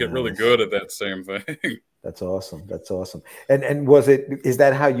 but it's like, you get really good at that same thing. That's awesome. And is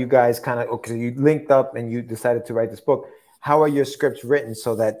that how you guys kind of, okay, you linked up and you decided to write this book? how are your scripts written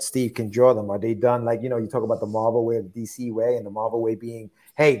so that Steve can draw them? Are they done like, you know, you talk about the Marvel way, the DC way, and the Marvel way being,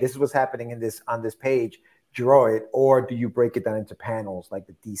 hey, this is what's happening on this page, draw it, or do you break it down into panels like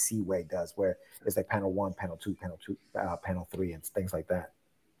the DC way does, where it's like panel 1, panel 2, panel 3, and things like that?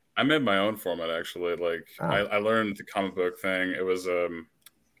 I made my own format actually. Like I learned the comic book thing. It was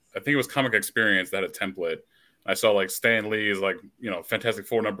I think it was Comic Experience that had a template. I saw like Stan Lee's like, you know, Fantastic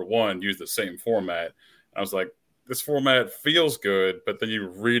Four #1 used the same format. I was like, this format feels good, but then you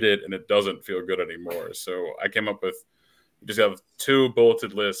read it and it doesn't feel good anymore. So I came up with, you just have 2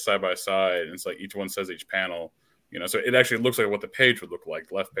 bulleted lists side by side, and it's like each one says each panel, you know, so it actually looks like what the page would look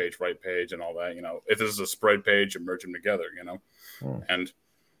like, left page, right page, and all that, you know. If this is a spread page, you merge them together, you know. And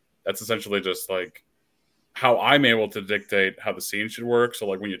that's essentially just like how I'm able to dictate how the scene should work. So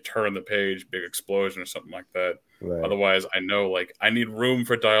like when you turn the page, big explosion or something like that. Right. Otherwise, I know like I need room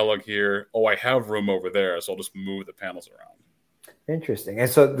for dialogue here. Oh, I have room over there, so I'll just move the panels around. Interesting. And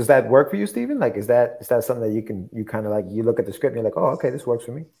so does that work for you, Steven? Like, is that something that you kind of like, you look at the script and you're like, oh, okay, this works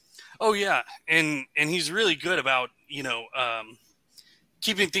for me? Oh yeah. And he's really good about, you know,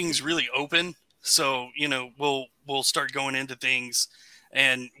 keeping things really open. So, you know, we'll start going into things,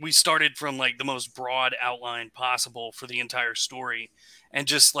 and we started from like the most broad outline possible for the entire story. And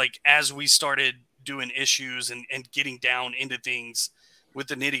just like, as we started doing issues and getting down into things with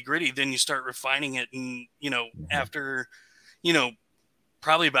the nitty gritty, then you start refining it. And, you know, after, you know,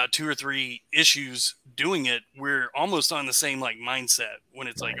 probably about 2 or 3 issues doing it, we're almost on the same like mindset when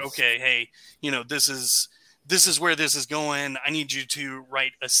it's like, okay, hey, you know, this is where this is going. I need you to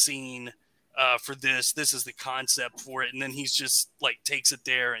write a scene for this. This is the concept for it. And then he's just like takes it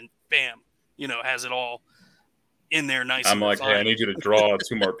there and bam, you know, has it all in there nice. I'm like, hey, I need you to draw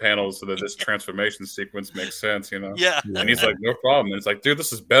 2 more panels so that this transformation sequence makes sense, you know? Yeah. And he's like, no problem. And it's like, dude,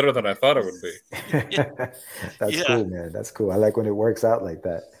 this is better than I thought it would be. That's cool, man. That's cool. I like when it works out like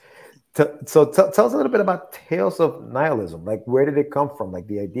that. So tell us a little bit about Tales of Nihilism. Like, where did it come from? Like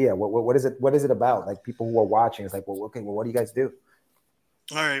the idea, what is it? What is it about? Like, people who are watching, it's like, well, okay, well, what do you guys do?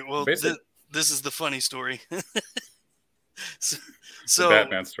 All right. Well, this is the funny story. So the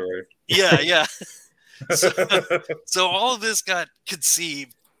Batman story. Yeah. So all of this got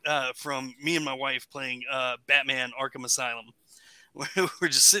conceived from me and my wife playing Batman Arkham Asylum. We're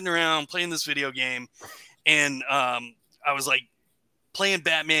just sitting around playing this video game, and I was like playing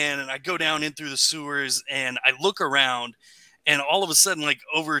Batman, and I go down in through the sewers, and I look around, and all of a sudden, like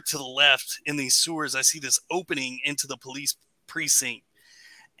over to the left in these sewers, I see this opening into the police precinct.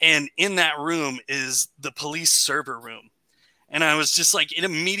 And in that room is the police server room. And I was just like, it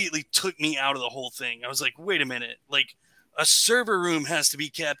immediately took me out of the whole thing. I was like, wait a minute, like a server room has to be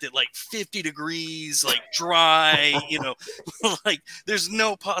kept at like 50 degrees, like dry, you know, like there's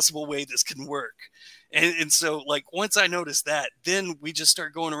no possible way this can work. And so like, once I noticed that, then we just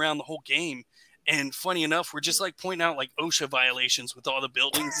start going around the whole game. And funny enough, we're just like pointing out like OSHA violations with all the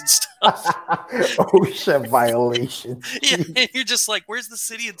buildings and stuff. OSHA violations. Yeah, and you're just like, where's the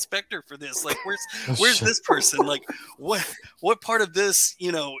city inspector for this? Like, where's this person? Like, what part of this,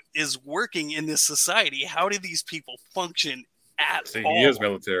 you know, is working in this society? How do these people function at all? He is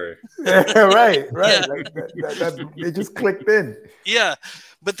military. right. Yeah. Like that, it just clicked in. Yeah,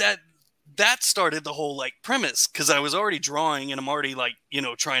 but that started the whole like premise, because I was already drawing and I'm already like, you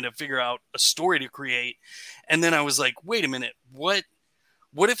know, trying to figure out a story to create. And then I was like, wait a minute, what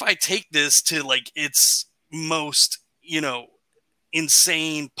if I take this to like its most, you know,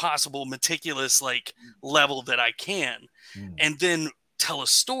 insane possible meticulous like level that I can, and then tell a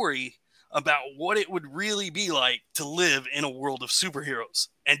story about what it would really be like to live in a world of superheroes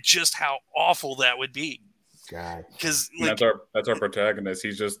and just how awful that would be. Because like, that's our protagonist.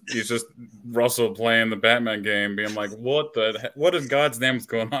 He's just Russell playing the Batman game, being like, what in God's name is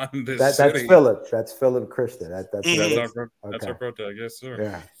going on in this city? That's Philip. That's Philip Christian. That's our protagonist. Yes,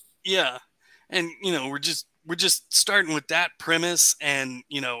 sir. Yeah. And you know, we're just starting with that premise, and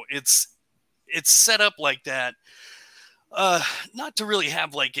you know, it's set up like that. Not to really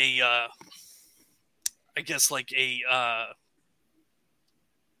have like a I guess like a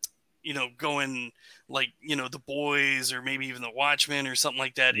you know, going like, you know, The Boys or maybe even The Watchmen or something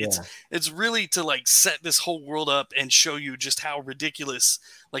like that. Yeah. It's really to like set this whole world up and show you just how ridiculous,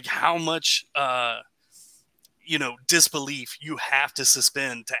 like how much, you know, disbelief you have to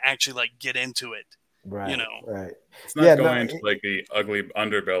suspend to actually like get into it. Right. You know, right. It's not going into like the ugly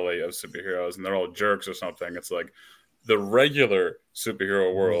underbelly of superheroes and they're all jerks or something. It's like the regular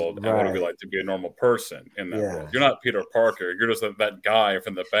superhero world and what it'd be like to be a normal person in that world. You're not Peter Parker. You're just that guy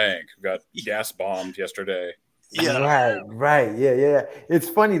from the bank who got gas bombed yesterday. Right. Yeah. It's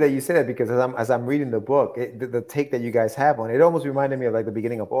funny that you say that because as I'm reading the book, the take that you guys have on it almost reminded me of like the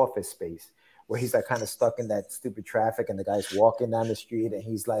beginning of Office Space, where he's like kind of stuck in that stupid traffic, and the guy's walking down the street, and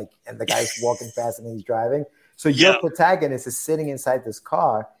he's like, and the guy's walking fast, and he's driving. So your protagonist is sitting inside this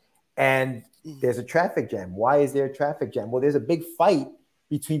car, and there's a traffic jam. Why is there a traffic jam? Well, there's a big fight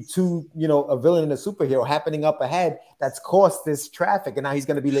between two, a villain and a superhero happening up ahead that's caused this traffic, and now he's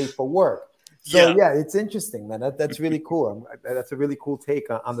going to be late for work. So yeah, it's interesting, man. That's really cool. That's a really cool take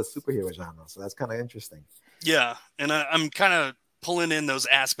on the superhero genre. So that's kind of interesting. Yeah, and I'm kind of pulling in those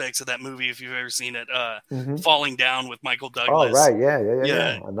aspects of that movie, if you've ever seen it, Falling Down with Michael Douglas. Oh right,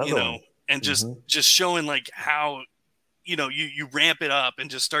 yeah. Another one. And just showing like how you ramp it up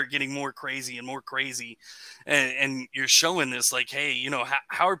and just start getting more crazy and more crazy, and you're showing this like, hey,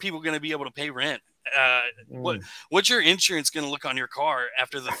 how are people going to be able to pay rent? What's your insurance going to look on your car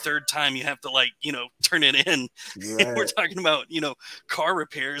after the third time you have to turn it in? Right. We're talking about car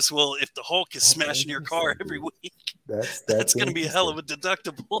repairs. Well, if the Hulk is smashing your car every week, that's going to be a hell of a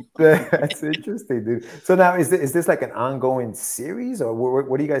deductible. That's interesting, dude. So now is this like an ongoing series, or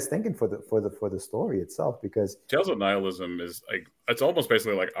what are you guys thinking for the story itself? Because Tales of Nihilism is like, it's almost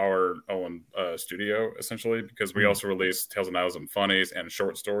basically like our own studio essentially, because we also release Tales of Nihilism funnies and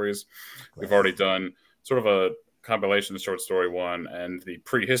short stories. We've already done sort of a compilation short story one and the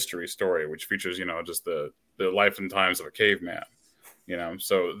prehistory story, which features just the life and times of a caveman.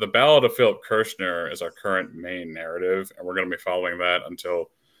 So the Ballad of Philip Kirshner is our current main narrative, and we're going to be following that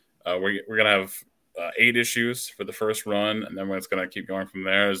until we're going to have 8 issues for the first run, and then it's going to keep going from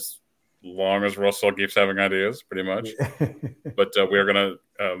there as long as Russell keeps having ideas, pretty much. But we're gonna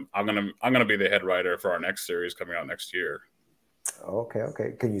I'm gonna be the head writer for our next series coming out next year.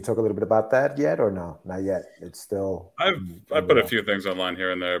 Okay. Can you talk a little bit about that yet, or no? Not yet. It's still. I put a few things online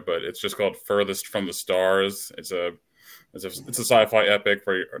here and there, but it's just called Furthest from the Stars. It's a sci-fi epic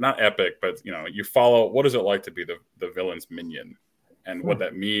not epic, but you follow what is it like to be the villain's minion, and what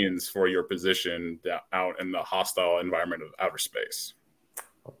that means for your position out in the hostile environment of outer space.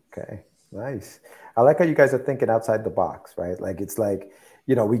 Okay, nice. I like how you guys are thinking outside the box, right? Like it's like,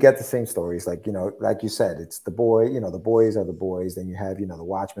 we get the same stories, like, like you said, it's the boy, the boys are the boys. Then you have, the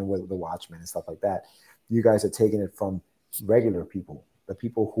Watchmen with the Watchmen and stuff like that. You guys are taking it from regular people, the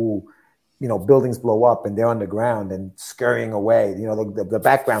people who, buildings blow up and they're on the ground and scurrying away. The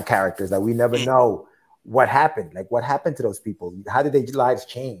background characters that we never know what happened. Like what happened to those people? How did their lives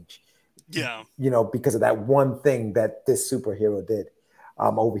change? Yeah. Because of that one thing that this superhero did.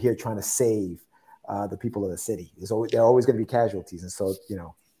 Over here trying to save the people of the city. There are always going to be casualties, and so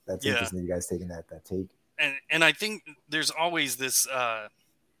that's interesting. You guys taking that take. And I think there's always this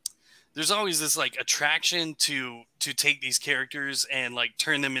like attraction to take these characters and like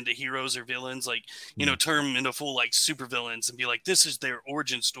turn them into heroes or villains, like turn them into full like super villains and be like, this is their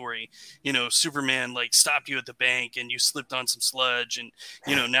origin story. Superman like stopped you at the bank and you slipped on some sludge, and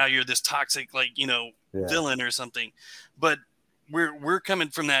now you're this toxic villain or something. But we're coming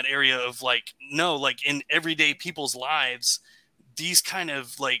from that area of like, no, like in everyday people's lives, these kind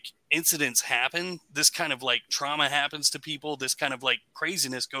of like incidents happen. This kind of like trauma happens to people. This kind of like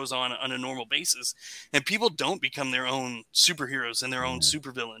craziness goes on a normal basis, and people don't become their own superheroes and their own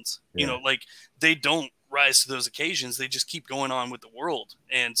supervillains. Like they don't rise to those occasions. They just keep going on with the world.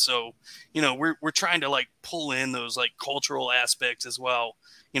 And so, we're trying to like pull in those like cultural aspects as well.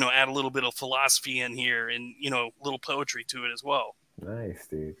 Add a little bit of philosophy in here and, a little poetry to it as well. Nice,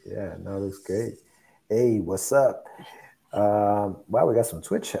 dude. Yeah, no, that's great. Hey, what's up? Wow, we got some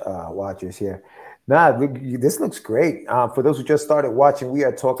Twitch watchers here. This looks great. For those who just started watching, we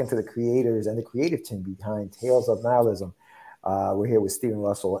are talking to the creators and the creative team behind Tales of Nihilism. We're here with Stephen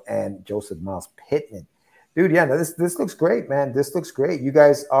Russell and Joseph Miles Pittman. Dude, yeah, this looks great, man. This looks great. You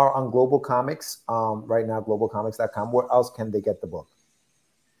guys are on Global Comics right now, globalcomics.com. Where else can they get the book?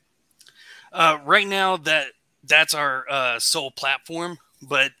 Right now, that's our sole platform.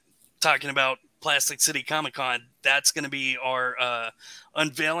 But talking about Plastic City Comic Con, that's going to be our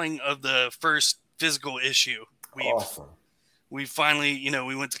unveiling of the first physical issue. Awesome. We finally,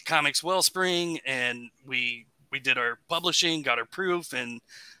 we went to Comics Wellspring and we did our publishing, got our proof, and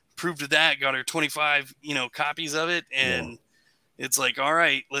proved that, got our 25, copies of it. And it's like, all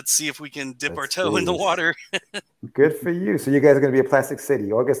right, let's see if we can dip our toe in the water. Good for you. So you guys are going to be at Plastic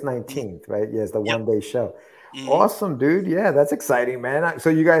City, August 19th, right? Yeah, it's the one-day show. Mm-hmm. Awesome, dude. Yeah, that's exciting, man. So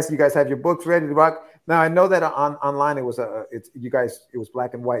you guys have your books ready to rock. Now I know that online it was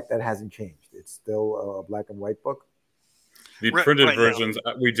black and white. That hasn't changed. It's still a black and white book. The right, printed right now. versions,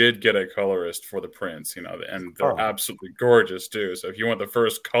 we did get a colorist for the prints, you know, and they're Oh. absolutely gorgeous too. So if you want the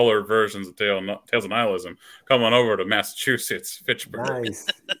first color versions of Tales of Nihilism, come on over to Massachusetts, Fitchburg. Nice.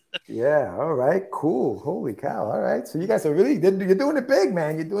 Yeah. All right. Cool. Holy cow. All right. So you guys are really you're doing it big,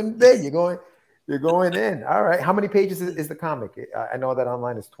 man. You're doing it big. You're going in. All right. How many pages is the comic? I know that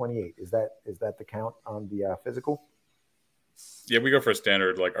online is 28. Is that the count on the physical? Yeah, we go for a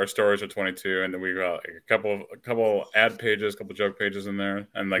standard. Like our stories are 22, and then we got like a couple ad pages, a couple joke pages in there,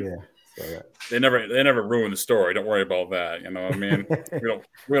 and like they never ruin the story. Don't worry about that. You know what I mean?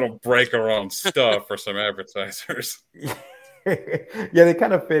 we don't break our own stuff for some advertisers. Yeah, they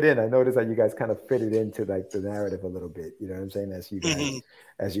kind of fit in. I noticed that you guys kind of fit it into like the narrative a little bit. You know what I'm saying?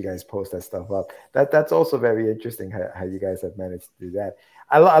 As you guys post that stuff up, that's also very interesting how you guys have managed to do that.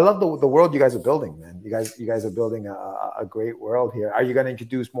 I love the world you guys are building, man. You guys are building a great world here. Are you going to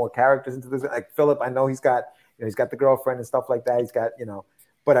introduce more characters into this? Like Philip, I know he's got the girlfriend and stuff like that. He's got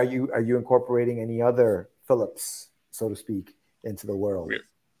but are you incorporating any other Philips, so to speak, into the world?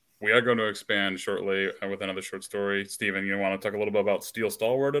 We are going to expand shortly with another short story. Steven, you want to talk a little bit about Steel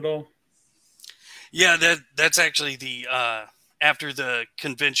Stalwart at all? Yeah, that's actually the after the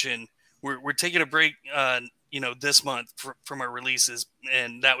convention. We're taking a break, this month from our releases,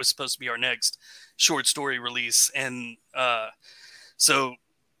 and that was supposed to be our next short story release, and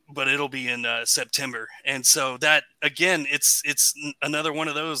but it'll be in September, and so that again, it's another one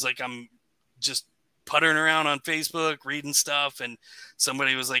of those like I'm just puttering around on Facebook, reading stuff, and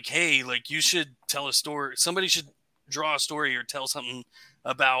somebody was like, hey, like you should tell a story. Somebody should draw a story or tell something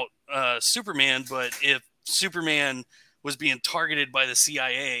about Superman, but if Superman was being targeted by the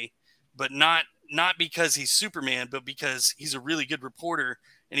CIA, but not because he's Superman, but because he's a really good reporter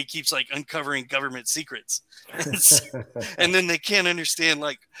and he keeps like uncovering government secrets. And then they can't understand,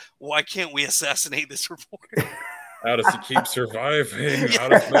 like, why can't we assassinate this reporter? How does he keep surviving? How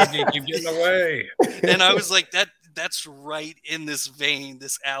does Maggie keep getting away? And I was like, that's right in this vein,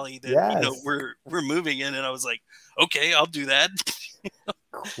 this alley that we're moving in. And I was like, okay, I'll do that.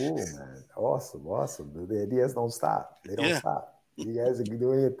 Cool, man. Awesome. The ideas don't stop. They don't stop. You guys are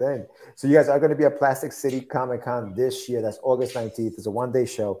doing your thing. So you guys are going to be at Plastic City Comic Con this year. That's August 19th. It's a one-day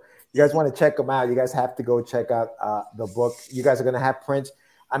show. You guys want to check them out. You guys have to go check out the book. You guys are going to have prints.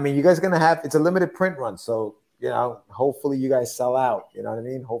 I mean, you guys are going to have, it's a limited print run. So, hopefully you guys sell out. You know what I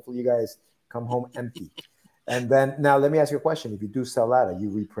mean? Hopefully you guys come home empty. And then now let me ask you a question. If you do sell out, are you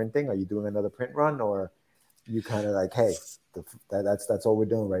reprinting? Are you doing another print run? Or you kind of like, hey, that's all we're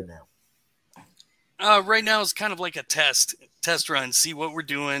doing right now? Right now it's kind of like a test run, see what we're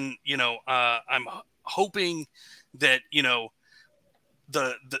doing. I'm hoping that,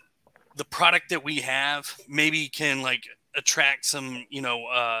 the product that we have maybe can like attract some,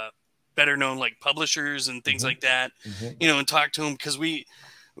 better known like publishers and things like that, and talk to them. Cause we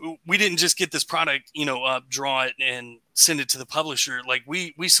didn't just get this product, draw it and send it to the publisher. Like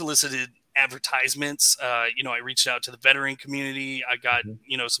we solicited advertisements. I reached out to the veteran community. I got,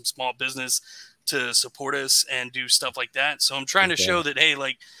 some small business to support us and do stuff like that. So I'm trying to show that, hey,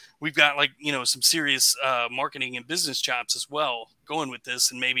 like we've got like, some serious marketing and business chops as well going with this.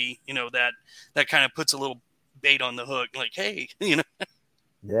 And maybe, that kind of puts a little bait on the hook. Like, hey,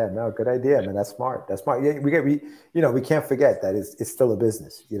 Yeah, no, good idea, man. That's smart. Yeah, we can't forget that it's still a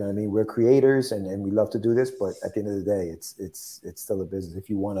business. You know what I mean? We're creators and we love to do this, but at the end of the day, it's still a business.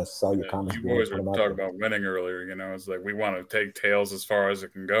 If you want to sell your comics, you boys were talking about winning earlier. It's like we want to take Tales as far as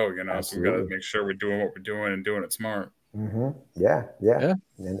it can go. Absolutely. So we got to make sure we're doing what we're doing and doing it smart. Yeah.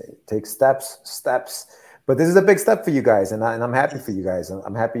 And it takes steps. But this is a big step for you guys, and I'm happy for you guys.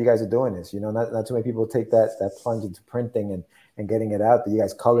 I'm happy you guys are doing this. Not too many people take that plunge into printing and getting it out there. You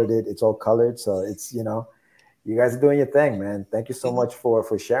guys colored it. It's all colored. So it's, you guys are doing your thing, man. Thank you so much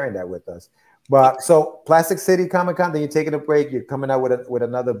for sharing that with us. But so Plastic City Comic Con, then you're taking a break. You're coming out with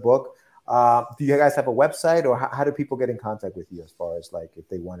another book. Do you guys have a website, or how do people get in contact with you as far as like if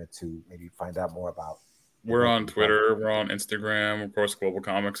they wanted to maybe find out more about? We're on Twitter. We're on Instagram. Of course, Global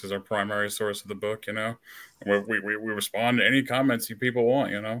Comics is our primary source of the book. We respond to any comments you people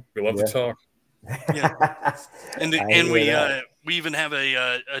want. We love to talk. Yeah, and we even have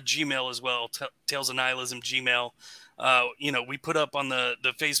a Gmail as well, Tales of Nihilism Gmail. We put up on the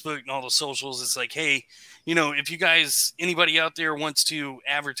Facebook and all the socials. It's like, hey, if you guys, anybody out there wants to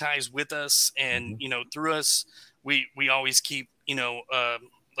advertise with us and through us, we always keep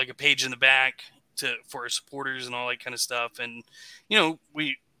like a page in the back for our supporters and all that kind of stuff. And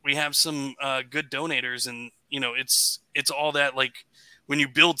we have some good donators, and it's all that, like when you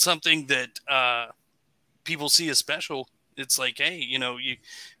build something that people see as special, it's like, hey, you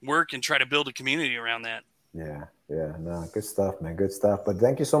work and try to build a community around that. Yeah. Yeah, no, good stuff, man. Good stuff. But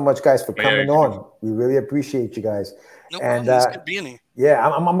thank you so much, guys, for coming on. We really appreciate you guys. No problem. It's good being here. Yeah,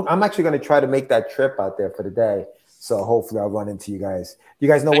 I'm actually going to try to make that trip out there for the day. So hopefully I'll run into you guys. Do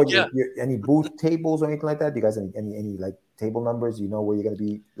you guys know any booth tables or anything like that? Do you guys any like table numbers? You know where you're going to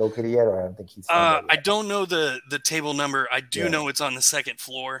be located yet? Or I don't think he's. I don't know the table number. I do know it's on the second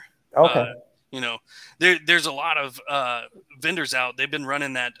floor. Okay. There's a lot of vendors out. They've been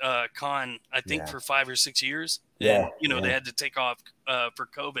running that con, I think, for 5 or 6 years. And, they had to take off for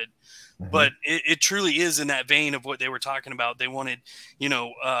COVID. Mm-hmm. But it truly is in that vein of what they were talking about. They wanted,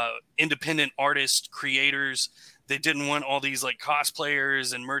 independent artists, creators. They didn't want all these like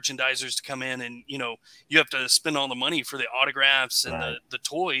cosplayers and merchandisers to come in and, you have to spend all the money for the autographs and the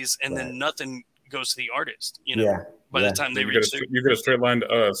toys, and then nothing goes to the artist, by the time they reach you get a straight line to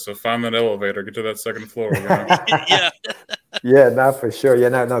us. So find that elevator, get to that second floor. Yeah, not for sure. Yeah,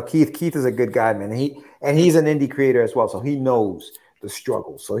 no. Keith is a good guy, man. He's an indie creator as well, so he knows the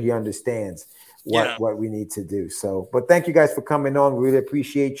struggle. So he understands what we need to do. So, but thank you guys for coming on. We really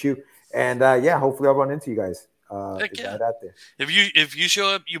appreciate you. And hopefully I'll run into you guys. Heck yeah. Right out there. If you show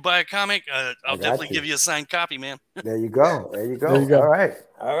up, you buy a comic, I'll definitely give you a signed copy, man. There you go.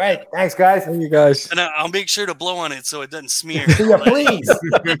 All right. Thanks, guys. Thank you, guys. And I'll make sure to blow on it so it doesn't smear. Yeah, please.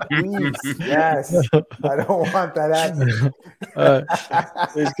 Yes. I don't want that happening.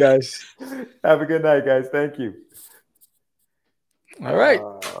 Thanks, guys. Have a good night, guys. Thank you. All right.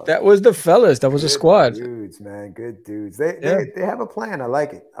 That was the fellas. That was a squad. Dudes, man. Good dudes. They have a plan. I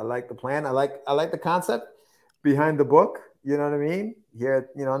like it. I like the plan. I like the concept behind the book. You know what I mean? Here,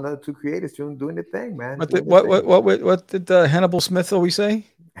 another two creators doing the thing, man. What did Hannibal Smith always say?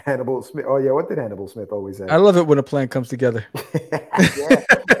 Hannibal Smith. Oh yeah, what did Hannibal Smith always say? I love it when a plan comes together. Yeah.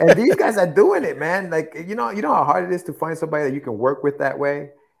 And these guys are doing it, man. Like you know how hard it is to find somebody that you can work with that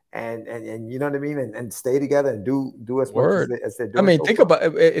way, and you know what I mean, and stay together and do as much as they're doing. I mean,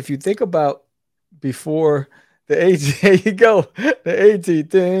 if you think about before. The AT, there you go. The AT,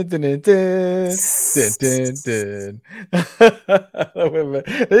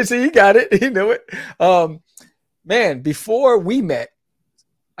 They see you got it. You know it. Man, before we met,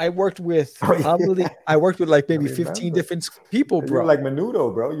 I worked with like maybe 15 different people, bro. You were like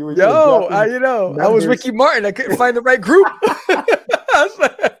Menudo, bro. You were I was Ricky Martin. I couldn't find the right group.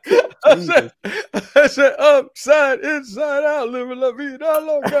 I said upside, inside out, living la vida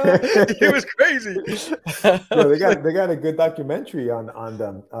loca. It was crazy. They got a good documentary on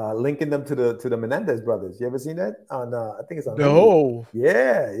them, linking them to the Menendez brothers. You ever seen that? I think it's on. No.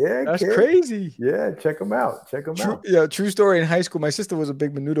 Yeah, that's crazy. Yeah, check them out. Yeah, true story. In high school, my sister was a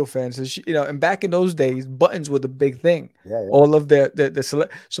big Menudo fan, so she, and back in those days, buttons were the big thing. Yeah. All of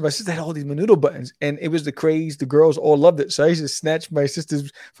so my sister had all these Menudo buttons, and it was the craze. The girls all loved it, so I used to snatch my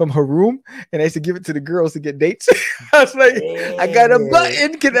sister's from her room, and I used to give it to the girls to get dates. I was like, I got a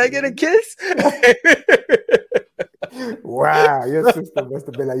button. Can I get a kiss? Wow, your sister must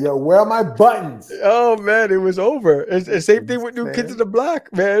have been like, yo, where are my buttons? Oh, man, it was over. It's same thing with New Kids on the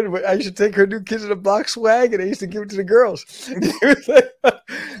Block, man. I used to take her New Kids on the Block swag, and I used to give it to the girls.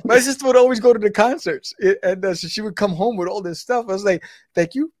 My sister would always go to the concerts, and so she would come home with all this stuff. I was like,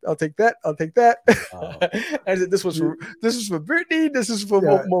 thank you. I'll take that. I said, this was for Brittany. This is for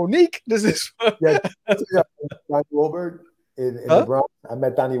Monique. This is for... Donnie Wahlberg in the Bronx. I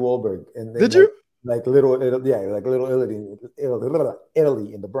met Donnie Wahlberg. Did you? Like little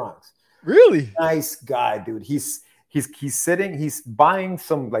Italy in the Bronx. Really nice guy, dude. He's buying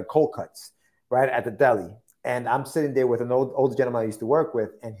some like cold cuts right at the deli, and I'm sitting there with an older gentleman I used to work with,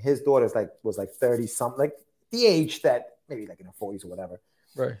 and his daughter's was 30 something, like the age that maybe like in her 40s or whatever.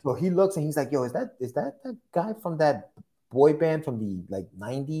 Right. So he looks and he's like, "Yo, is that guy from that boy band from the like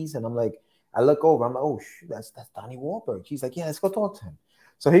 90s?" And I'm like, I look over, I'm like, "Oh shoot, that's Donnie Wahlberg." He's like, "Yeah, let's go talk to him."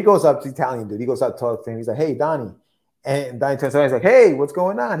 So he goes up to the Italian dude. He goes up to talk to him. He's like, "Hey, Donnie." And Donnie turns around. He's like, "Hey, what's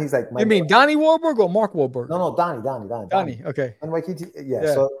going on?" He's like, "You mean Donnie Wahlberg or Mark Wahlberg?" No, Donnie. Donnie. Okay.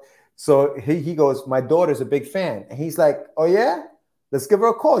 Yeah. So he goes, "My daughter's a big fan." And he's like, "Oh yeah, let's give her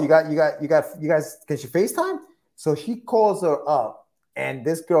a call. You guys, can she FaceTime?" So he calls her up, and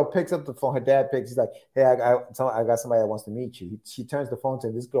this girl picks up the phone. Her dad picks. He's like, "Hey, I got somebody that wants to meet you." She turns the phone to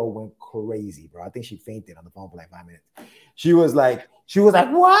him. This girl went crazy, bro. I think she fainted on the phone for like 5 minutes. She was like,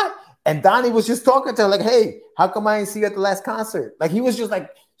 "What?" And Donnie was just talking to her like, "Hey, how come I didn't see you at the last concert?" Like he was just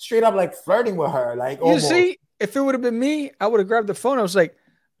like straight up like flirting with her. Like, almost. You see, if it would have been me, I would have grabbed the phone. I was like,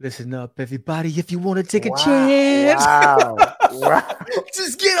 "Listen up, everybody. If you want to take a chance, wow.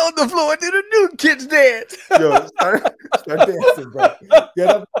 Just get on the floor and do the New Kids dance." Yo, start dancing, bro. Get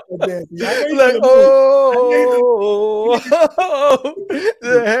up and dance. Like,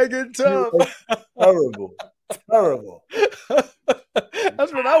 the hanging top. Terrible. Terrible.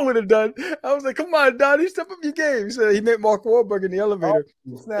 That's what I would have done. I was like, come on, Donnie, step up your game. He said he met Mark Wahlberg in the elevator.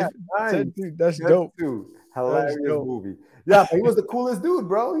 Oh, snap. Nice. Said, dude, that's dope. Dude. Hilarious dope. movie. Yeah, he was the coolest dude,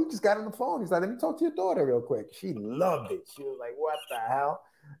 bro. He just got on the phone. He's like, let me talk to your daughter real quick. She loved it. She was like, what the hell?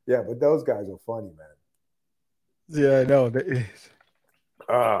 Yeah, but those guys are funny, man. Yeah, I know.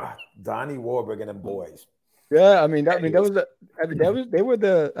 Donnie Wahlberg and them boys. Yeah,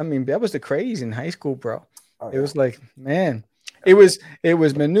 that was the craze in high school, bro. Oh, yeah. It was like, man, it was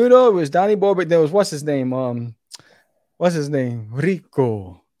Menudo, it was Donnie Wahlberg. There was what's his name?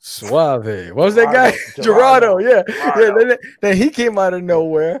 Rico Suave. What was that guy? Gerardo. Yeah. Then he came out of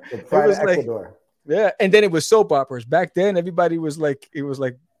nowhere. It was like, yeah, and then it was soap operas. Back then, everybody was like, it was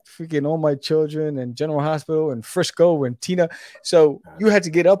like freaking All My Children and General Hospital and Frisco and Tina. So you had to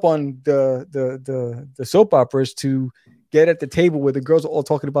get up on the soap operas to get at the table where the girls are all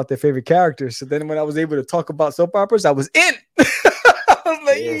talking about their favorite characters. So then when I was able to talk about soap operas, I was in. I was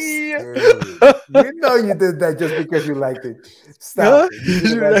like, you know you did that just because you liked it. Stop.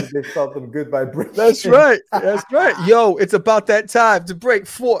 They felt them good vibrations. That's right. That's right. Yo, it's about that time to break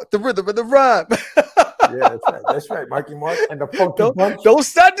forth the rhythm of the rhyme. Yeah, that's right. That's right. Marky Mark and the funky bunch. Don't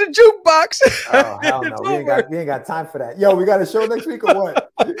start the jukebox. Oh, hell no. We ain't got time for that. Yo, we got a show next week or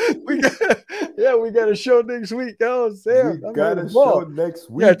what? we got a show next week. Oh, Sam. We got a show next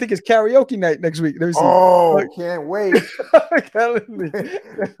week. Yeah, I think it's karaoke night next week. Oh, can't wait.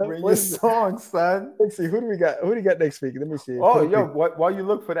 Bring your song, son. Let's see. Who do we got? Who do you got next week? Let me see. Oh, yo, while you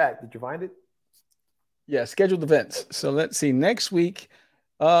look for that, did you find it? Yeah, scheduled events. So let's see. Next week,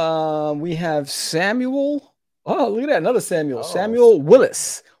 we have Samuel. Oh, look at that. Another Samuel. Oh. Samuel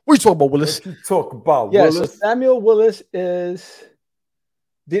Willis. What are you talking about, Willis? Willis? So Samuel Willis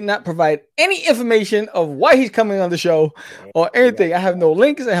did not provide any information of why he's coming on the show or anything. I have no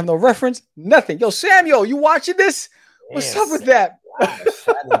links. I have no reference. Nothing. Yo, Samuel, you watching this? What's up with that?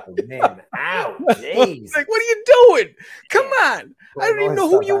 Man, ow, jeez. Like, what are you doing? Come on. I don't even know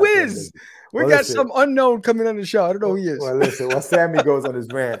who you is. We got some unknown coming on the show. I don't know who he is. Well, listen, while Sammy goes on his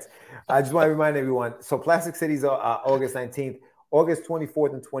rants, I just want to remind everyone. So Plastic City's August 19th, August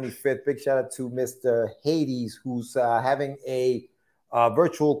 24th and 25th. Big shout out to Mr. Hades, who's having a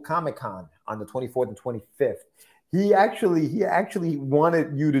virtual Comic-Con on the 24th and 25th. He actually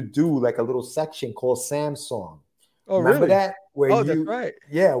wanted you to do like a little section called Sam's Song. Oh, remember really? that? That's right.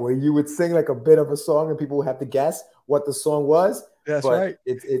 Yeah, where you would sing like a bit of a song and people would have to guess what the song was. That's right.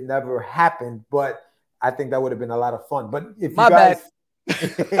 It never happened, but I think that would have been a lot of fun. But if you guys,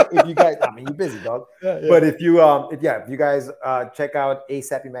 I mean, you're busy, dog. Yeah. But if you guys check out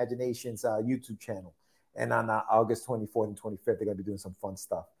ASAP Imagination's YouTube channel, and on August 24th and 25th, they're gonna be doing some fun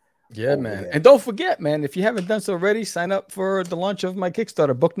stuff. Yeah, man. And don't forget, man, if you haven't done so already, sign up for the launch of my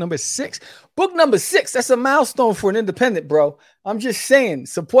Kickstarter, book number 6. Book number 6. That's a milestone for an independent, bro. I'm just saying,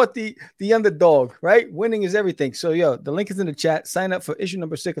 support the underdog, right? Winning is everything. So, yo, the link is in the chat. Sign up for issue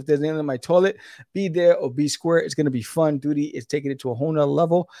number 6. If there's anything in my toilet, be there or be square. It's going to be fun. Duty is taking it to a whole nother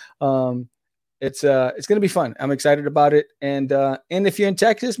level. It's going to be fun. I'm excited about it. And if you're in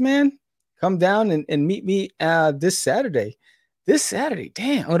Texas, man, come down and meet me this Saturday.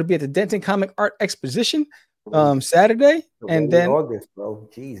 Damn, I'm going to be at the Denton Comic Art Exposition Saturday. And then August, bro.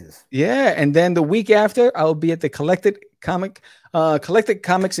 Jesus. Yeah. And then the week after, I'll be at the Collected Comics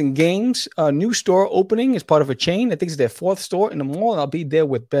and Games new store opening as part of a chain. I think it's their 4th store in the mall. I'll be there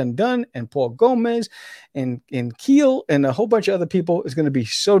with Ben Dunn and Paul Gomez and Keel and a whole bunch of other people. It's going to be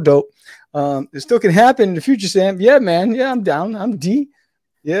so dope. It still can happen in the future, Sam. Yeah, man. Yeah, I'm down. I'm D.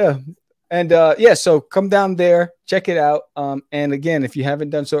 Yeah. And so come down there, check it out. And again, if you haven't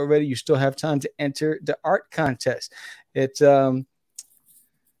done so already, you still have time to enter the art contest. It's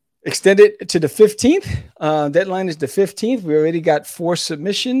extended to the 15th. Deadline is the 15th. We already got 4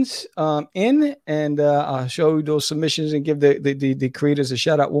 submissions in, and I'll show you those submissions and give the creators a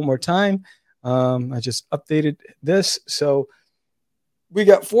shout out one more time. I just updated this. So we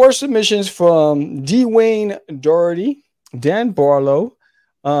got 4 submissions from D. Wayne Doherty, Dan Barlow,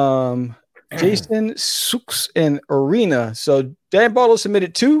 Jason Sooks, and Arena. So Dan Barlow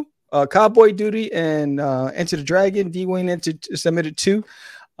submitted 2, Cowboy Duty and Enter the Dragon. D. Wayne submitted 2.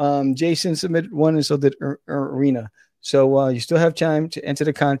 Jason submitted 1, and so did Arena. So you still have time to enter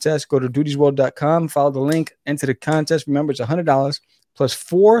the contest. Go to dutiesworld.com, follow the link, enter the contest. Remember, it's $100 plus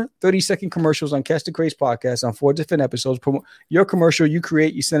 4 30-second commercials on Catch the Craze podcast on 4 different episodes. Promote your commercial you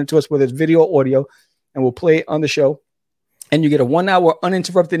create, you send it to us, whether it's video or audio, and we'll play it on the show. And you get a 1-hour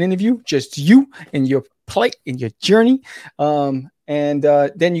uninterrupted interview, just you and your plight and your journey. And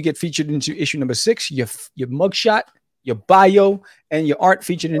then you get featured into issue number 6, your mugshot, your bio, and your art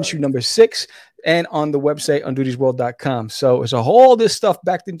featured in issue number 6 and on the website unduty'sworld.com. So it's all this stuff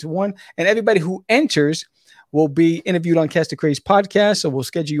backed into one, and everybody who enters will be interviewed on Catch the Craze podcast. So we'll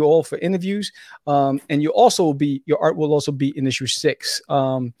schedule you all for interviews. And your art will also be in issue 6.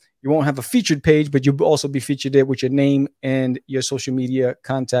 You won't have a featured page, but you'll also be featured there with your name and your social media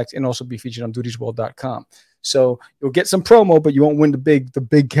contacts, and also be featured on duty'sworld.com. So you'll get some promo, but you won't win the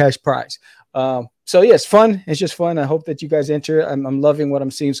big cash prize. So yeah, it's fun. It's just fun. I hope that you guys enter. I'm loving what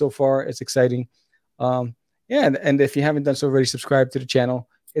I'm seeing so far. It's exciting. And if you haven't done so already, subscribe to the channel,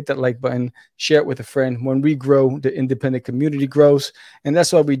 hit that like button, share it with a friend. When we grow, the independent community grows, and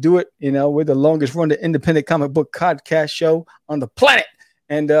that's why we do it. We're the longest running independent comic book podcast show on the planet,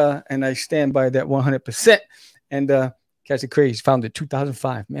 and I stand by that 100%. And Catch the Craze, founded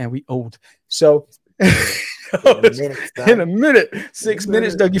 2005. Man, we old. So in a minute, 6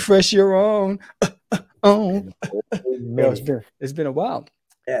 minutes, Dougie Fresh, you're on. It's been a while.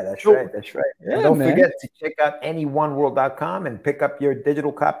 Yeah, that's right. Yeah, and don't forget to check out anyoneworld.com and pick up your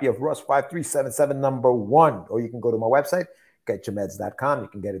digital copy of Russ 5377 #1. Or you can go to my website, getyourmeds.com. You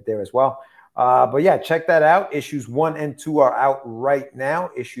can get it there as well. But yeah, check that out. Issues 1 and 2 are out right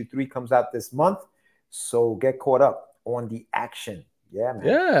now. Issue 3 comes out this month. So get caught up on the action. Yeah, man.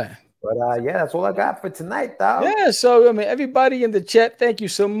 Yeah. But that's all I got for tonight, dog. Yeah, so everybody in the chat, thank you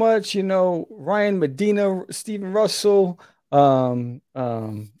so much. Ryan Medina, Stephen Russell, Paul,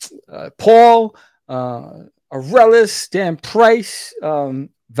 Aurelius, Dan Price,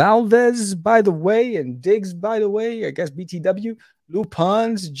 Valdez, by the way, and Diggs, by the way, I guess BTW,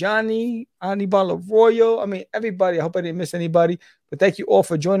 Lupans, Johnny, Anibal Arroyo. Everybody. I hope I didn't miss anybody. But thank you all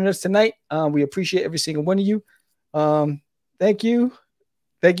for joining us tonight. We appreciate every single one of you. Thank you.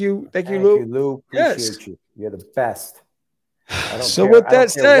 Thank you, Lou. Appreciate you. You're the best. So with that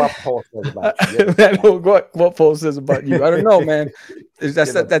said, what Paul says about you. what Paul says about you, I don't know, man.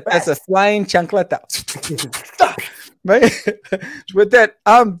 That's a flying chancleta. Right? With that,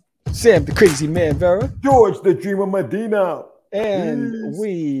 I'm Sam, the crazy man, Vera. George, the Dreamer Medina. And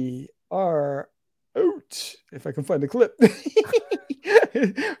we are out. If I can find the clip.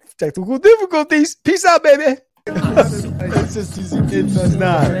 Technical difficulties. Peace out, baby. It's just easy. It's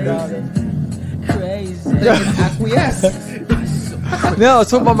not. Crazy. Acquiesce. No, I was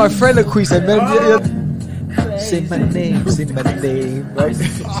talking about my friend Acquiesce. Say my name. Right?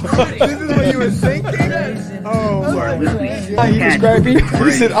 This is what you were thinking? Oh, he described me.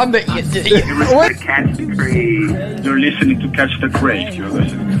 He said, I'm the What? Catch the Craze. You're listening to Catch the Craze. You're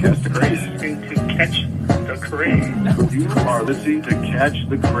listening to Catch the Craze. You are listening to Catch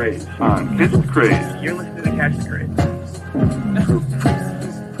the Craze on Catch the Craze. You're listening to Catch the Craze.